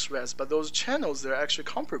in hex res, but those channels, they're actually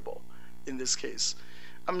comparable in this case.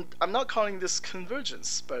 I'm not calling this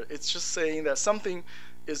convergence, but it's just saying that something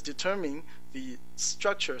is determining the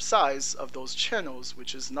structure size of those channels,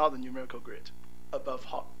 which is not a numerical grid above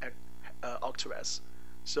octares.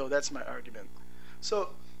 So that's my argument. So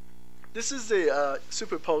this is a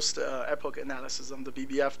superposed epoch analysis of the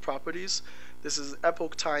BBF properties. This is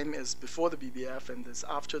epoch time is before the BBF and this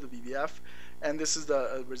after the BBF. And this is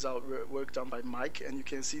the result work done by Mike. And you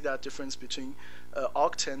can see that difference between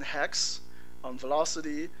oct and hex on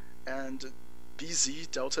velocity and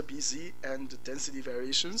BZ, delta BZ, and density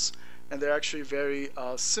variations. And they're actually very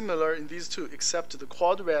similar in these two, except the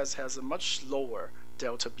quad res has a much lower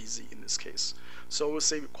delta BZ in this case. So we'll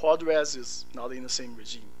say quad res is not in the same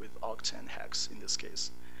regime with oct and hex in this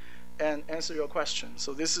case. And answer your question.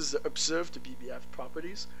 So this is the observed BBF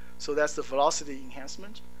properties. So that's the velocity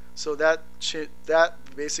enhancement. So that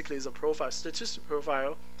basically is a profile, statistic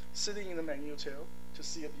profile, sitting in the magnetotail to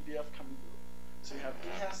see a BBF coming through. So you have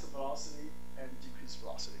enhanced velocity and decreased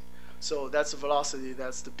velocity. So that's the velocity,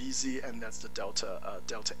 that's the BZ, and that's the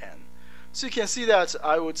delta N. So you can see that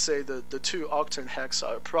I would say that the two oct and hex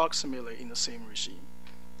are approximately in the same regime.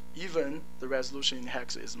 Even the resolution in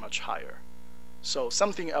hex is much higher. So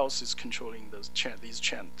something else is controlling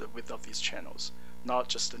the width of these channels, not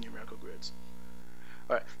just the numerical grids.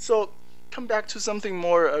 All right, so come back to something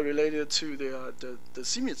more related to the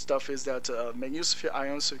CMIT stuff is that magnetosphere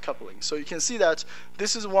ionosphere coupling. So you can see that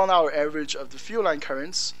this is 1 hour average of the field line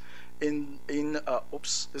currents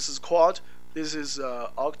this is quad, this is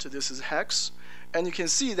oct, this is hex. And you can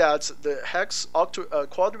see that the hex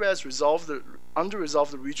quad res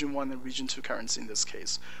under-resolve the region 1 and region 2 currents in this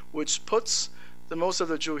case, which puts the most of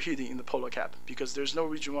the Joule heating in the polar cap because there's no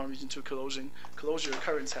region 1, region 2 closure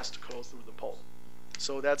currents has to close through the pole.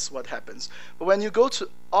 So that's what happens. But when you go to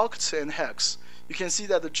oct and hex, you can see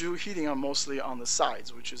that the Joule heating are mostly on the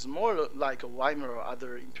sides, which is more like a Weimar or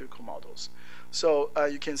other empirical models. So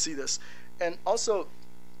you can see this. And also,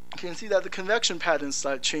 you can see that the convection pattern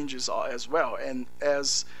slight changes as well. And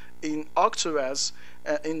as in octares,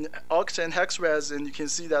 in oct and hex res, and you can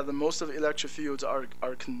see that the most of the electric fields are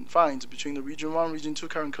confined between the region 1, region 2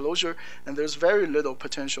 current closure, and there's very little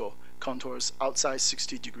potential contours outside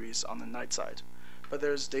 60 degrees on the night side. But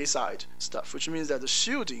there's day side stuff, which means that the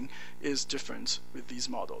shielding is different with these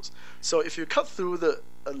models. So if you cut through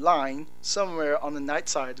a line somewhere on the night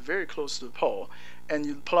side, very close to the pole, and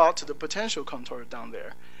you plot the potential contour down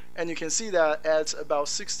there, and you can see that at about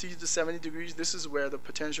 60 to 70 degrees, this is where the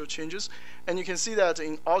potential changes. And you can see that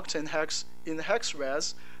in oct and hex, in the hex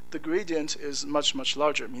res, the gradient is much, much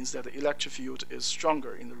larger. It means that the electric field is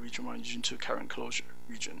stronger in the region 1, region 2 current closure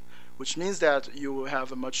region, which means that you will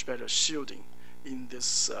have a much better shielding in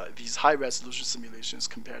these high resolution simulations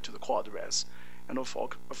compared to the quad res, and of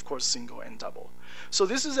course single and double. So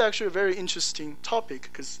this is actually a very interesting topic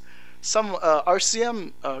because some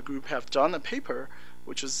RCM group have done a paper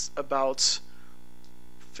which is about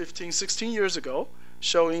 15, 16 years ago,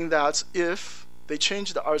 showing that if they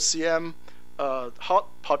change the RCM hot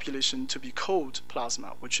population to be cold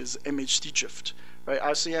plasma, which is MHD drift, right?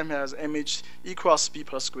 RCM has MH E cross B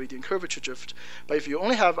plus gradient curvature drift, but if you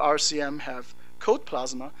only have RCM have cold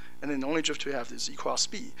plasma, and then the only drift we have is E cross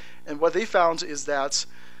B. And what they found is that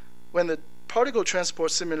when the particle transport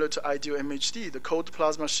similar to ideal MHD, the cold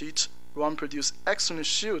plasma sheet one produce excellent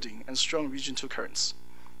shielding and strong region 2 currents,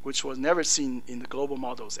 which was never seen in the global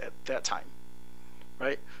models at that time,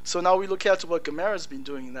 right? So now we look at what Gamera has been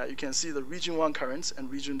doing, that you can see the region 1 currents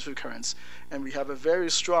and region 2 currents, and we have a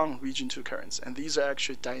very strong region 2 currents, and these are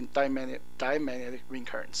actually diamagnetic ring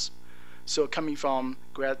currents. So coming from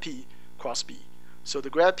grad P cross B. So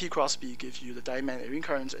the grad P cross B gives you the diamagnetic ring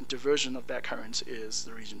current, and diversion of that current is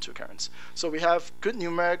the region 2 currents. So we have good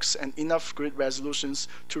numerics and enough grid resolutions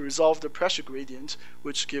to resolve the pressure gradient,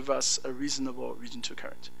 which give us a reasonable region 2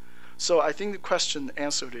 current. So I think the question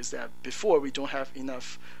answered is that before we don't have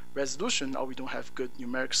enough resolution, or we don't have good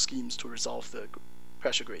numeric schemes to resolve the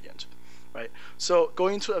pressure gradient, right? So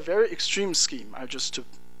going to a very extreme scheme, just to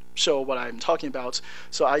show what I'm talking about.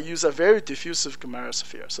 So I use a very diffusive Gamera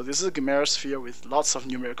sphere. So this is a Gamera sphere with lots of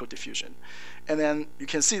numerical diffusion. And then you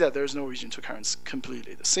can see that there's no region 2 currents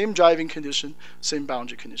completely. The same driving condition, same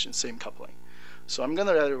boundary condition, same coupling. So I'm going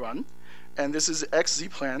to let it run. And this is the XZ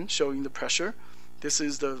plane showing the pressure. This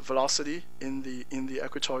is the velocity in the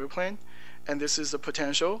equatorial plane, and this is the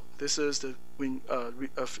potential. This is the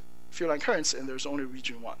field line currents, and there's only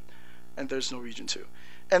region 1, and there's no region 2.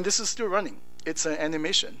 And this is still running. It's an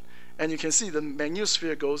animation, and you can see the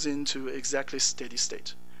magnetosphere goes into exactly steady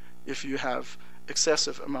state if you have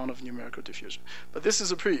excessive amount of numerical diffusion. But this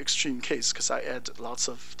is a pretty extreme case because I add lots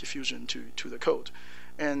of diffusion to the code.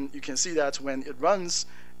 And you can see that when it runs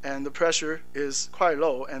and the pressure is quite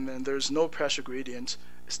low, and then there's no pressure gradient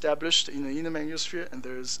established in the inner magnetosphere, and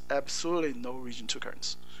there's absolutely no region 2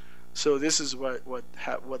 currents. So this is what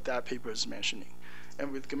that paper is mentioning.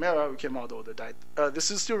 And with Gamera, we can model the this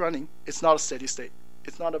is still running. It's not a steady state.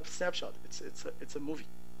 It's not a snapshot. It's a movie.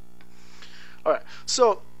 All right.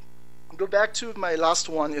 So go back to my last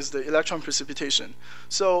one is the electron precipitation.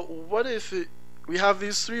 So what if we have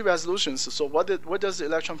these 3 resolutions? So what does the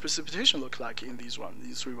electron precipitation look like in these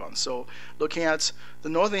 3 ones? So looking at the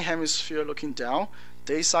northern hemisphere, looking down,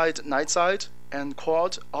 day side, night side, and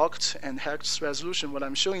quad, oct, and hex resolution. What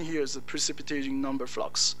I'm showing here is the precipitating number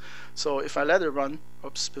flux. So if I let it run,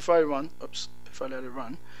 before I let it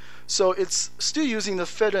run, so it's still using the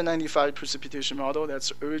Feather 95 precipitation model. That's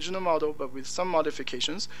the original model, but with some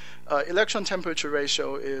modifications. Electron temperature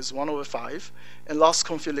ratio is 1/5, and loss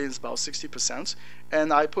confidence is about 60%.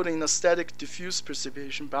 And I put in a static diffuse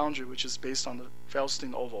precipitation boundary, which is based on the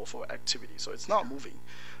Feldstein oval for activity. So it's not moving.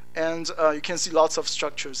 And you can see lots of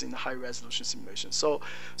structures in the high resolution simulation. So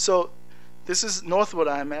this is northward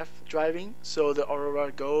IMF driving. So the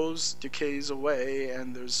aurora goes, decays away,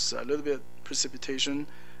 and there's a little bit of precipitation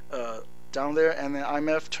down there, and then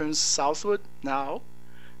IMF turns southward now,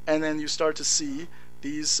 and then you start to see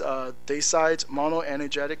these dayside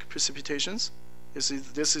monoenergetic precipitations.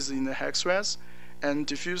 This is in the hex res, and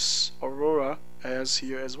diffuse aurora as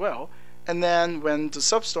here as well. And then when the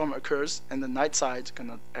substorm occurs, and the night side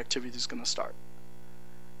activity is gonna start.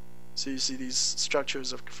 So you see these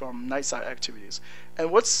structures from night side activities.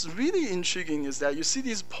 And what's really intriguing is that you see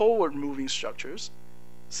these poleward moving structures.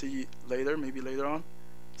 See later, maybe later on.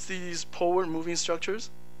 See these poleward moving structures?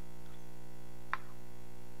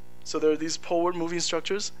 So there are these poleward moving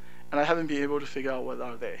structures, and I haven't been able to figure out what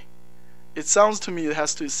are they. It sounds to me it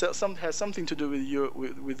has something to do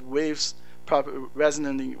with waves,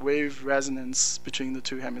 resonating wave resonance between the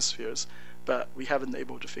 2 hemispheres, but we haven't been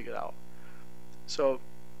able to figure it out. So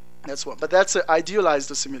that's one. But that's an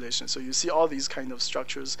idealized simulation. So you see all these kind of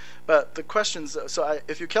structures. But the questions,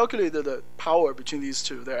 if you calculated the power between these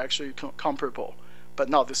 2, they're actually comparable. But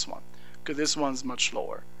not this one, because this one's much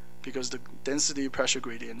lower, because the density, pressure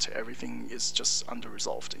gradient, everything is just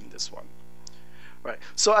under-resolved in this one. Right.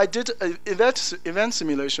 So I did an event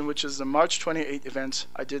simulation, which is the March 28 event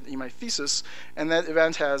I did in my thesis, and that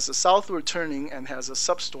event has a southward turning and has a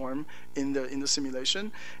substorm in the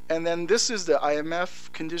simulation. And then this is the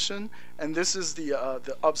IMF condition, and this is the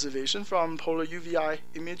observation from polar UVI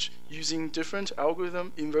image using different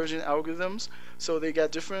inversion algorithms. So they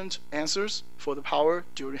get different answers for the power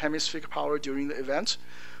during hemispheric power during the event.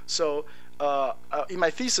 So in my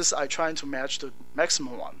thesis, I try to match the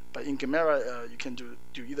maximum one, but in Gamera, you can do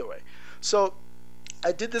either way. So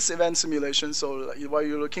I did this event simulation. So what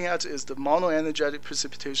you're looking at is the monoenergetic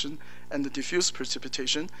precipitation and the diffuse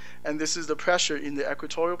precipitation, and this is the pressure in the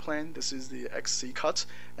equatorial plane. This is the XC cut,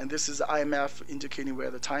 and this is the IMF indicating where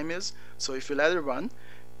the time is. So if you let it run,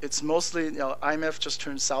 it's mostly IMF just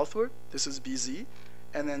turns southward. This is BZ.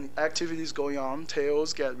 And then activities going on,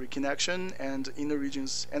 tails get reconnection and inner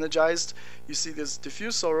regions energized. You see this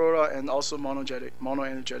diffuse aurora and also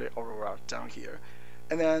monoenergetic aurora down here.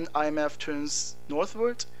 And then IMF turns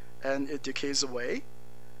northward and it decays away.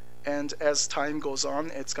 And as time goes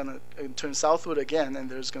on, it's gonna turn southward again, and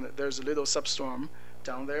there's a little substorm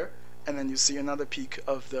down there, and then you see another peak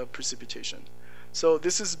of the precipitation. So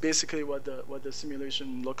this is basically what the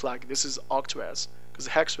simulation looked like. This is octres, because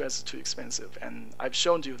hexres is too expensive, and I've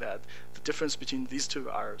shown you that the difference between these 2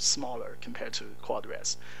 are smaller compared to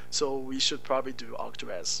quadres. So we should probably do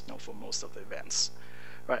octres, for most of the events.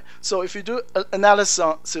 Right. So if you do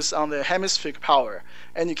analysis on the hemispheric power,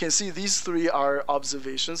 and you can see these 3 are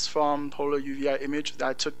observations from polar UVI image.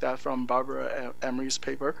 I took that from Barbara Emery's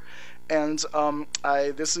paper, and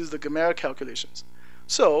this is the Gamera calculations.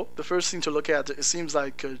 So the first thing to look at, it seems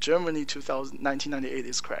like Germany 1998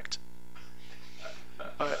 is correct.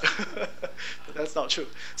 But that's not true.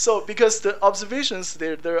 So because the observations,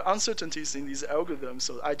 there are uncertainties in these algorithms,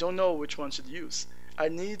 so I don't know which one should use. I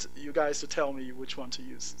need you guys to tell me which one to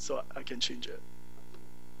use so I can change it.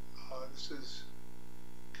 This is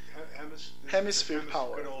hemispheric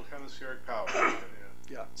power. Good old hemispheric power.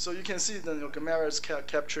 Yeah. So you can see that Gamera is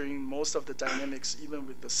capturing most of the dynamics, even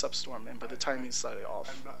with the substorm, but the timing is slightly off.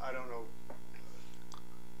 I don't know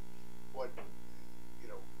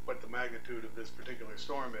what the magnitude of this particular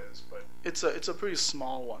storm is, but it's a pretty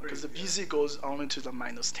small one because the BZ goes only to the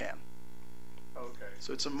 -10. okay.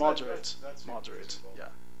 So it's a That moderate. seems Moderate. reasonable. Yeah.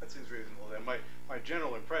 That seems reasonable. And my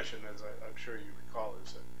general impression, as I'm sure you recall,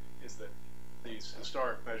 is that these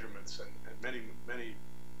historic measurements and many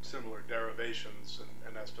similar derivations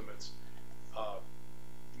and estimates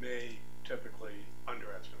may typically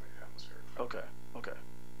underestimate atmospheric pressure. Okay.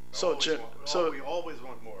 We always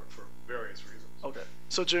want more for various reasons. Okay.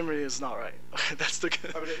 So Germany is not right. That's the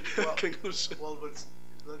conclusion. Well,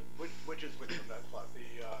 which is which from that plot?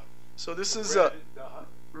 So this is red,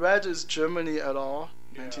 red is Germany et al.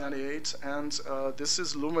 Yeah. 1998, and this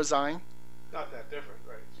is Lummersheim. not that different,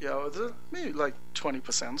 right? Yeah, maybe like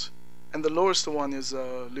 20%, and the lowest one is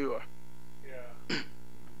Lure. Yeah.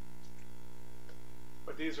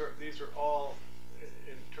 But these are all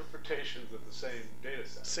interpretations of the same data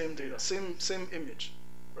set. Same data, same image.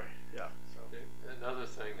 Right. Yeah. So. Another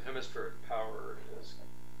thing, hemispheric power is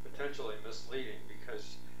potentially misleading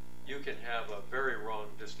because you can have a very wrong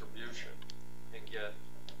distribution and get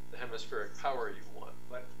the hemispheric power you want,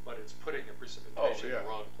 but it's putting the precipitation in the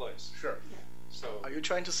wrong place. Sure. So Are you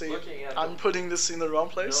trying to say looking at I'm putting this in the wrong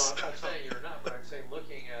place? No, I'm not saying you're not, but I'm saying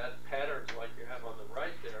looking at patterns like you have on the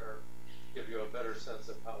right there give you a better sense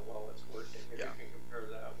of how well it's working. If you can compare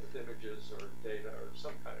that with images or data or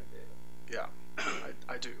some kind of data. Yeah,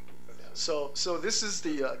 I do. So this is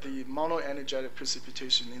the monoenergetic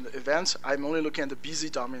precipitation in the event. I'm only looking at the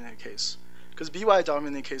BZ dominant case, because BY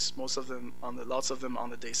dominant case, lots of them on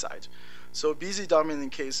the day side. So BZ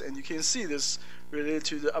dominant case, and you can see this related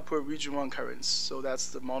to the upper region 1 currents. So that's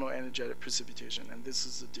the monoenergetic precipitation, and this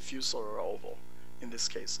is the diffuse solar oval in this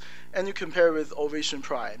case. And you compare with ovation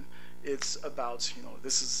prime, it's about,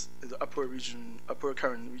 this is the upper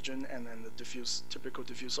current region, and then the typical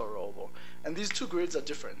diffuse solar oval. And these two grids are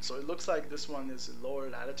different. So it looks like this one is lower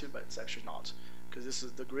latitude, but it's actually not, because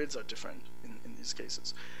the grids are different in these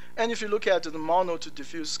cases. And if you look at the mono to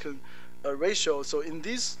diffuse ratio, so in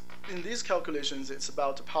these calculations, it's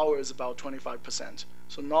about the power is about 25%.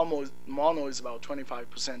 So mono is about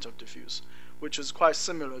 25% of diffuse, which is quite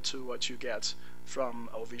similar to what you get from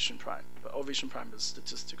ovation prime. But ovation prime is a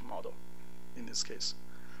statistical model in this case.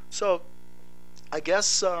 So I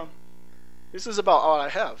guess this is about all I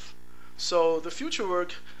have. So the future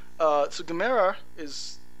work, so Gamera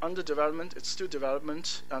is under development. It's still in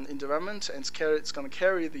development, and it's going to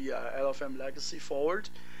carry the LFM legacy forward.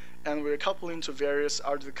 And we're coupling to various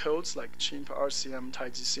other codes like CHIMP, RCM,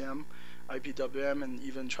 TiGCM, IPWM, and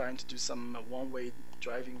even trying to do some one-way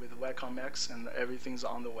driving with WACOM-X, and everything's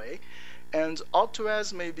on the way. And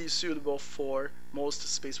Octores may be suitable for most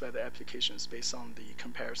space weather applications based on the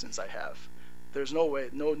comparisons I have. There's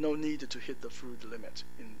no need to hit the fluid limit.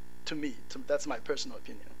 That's my personal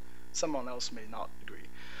opinion. Someone else may not agree.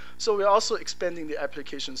 So we're also expanding the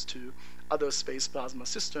applications to other space plasma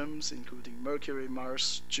systems, including Mercury,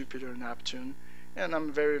 Mars, Jupiter, Neptune. And I'm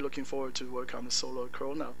very looking forward to work on the solar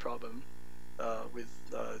corona problem with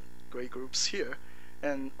great groups here.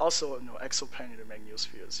 And also, exoplanetary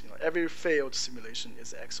magnetospheres. Every failed simulation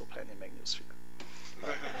is an exoplanetary magnetosphere.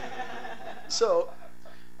 So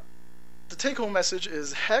the take-home message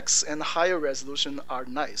is HEX and higher resolution are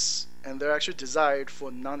nice, and they're actually desired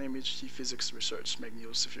for non-image physics research,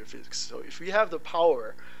 magnetosphere physics. So if we have the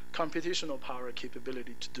power, computational power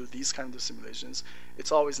capability to do these kinds of simulations,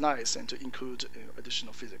 it's always nice and to include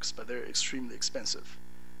additional physics, but they're extremely expensive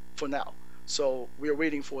for now. So we're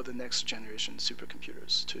waiting for the next generation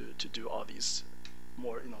supercomputers to do all these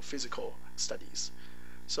more physical studies.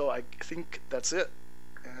 So I think that's it.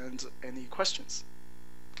 And any questions?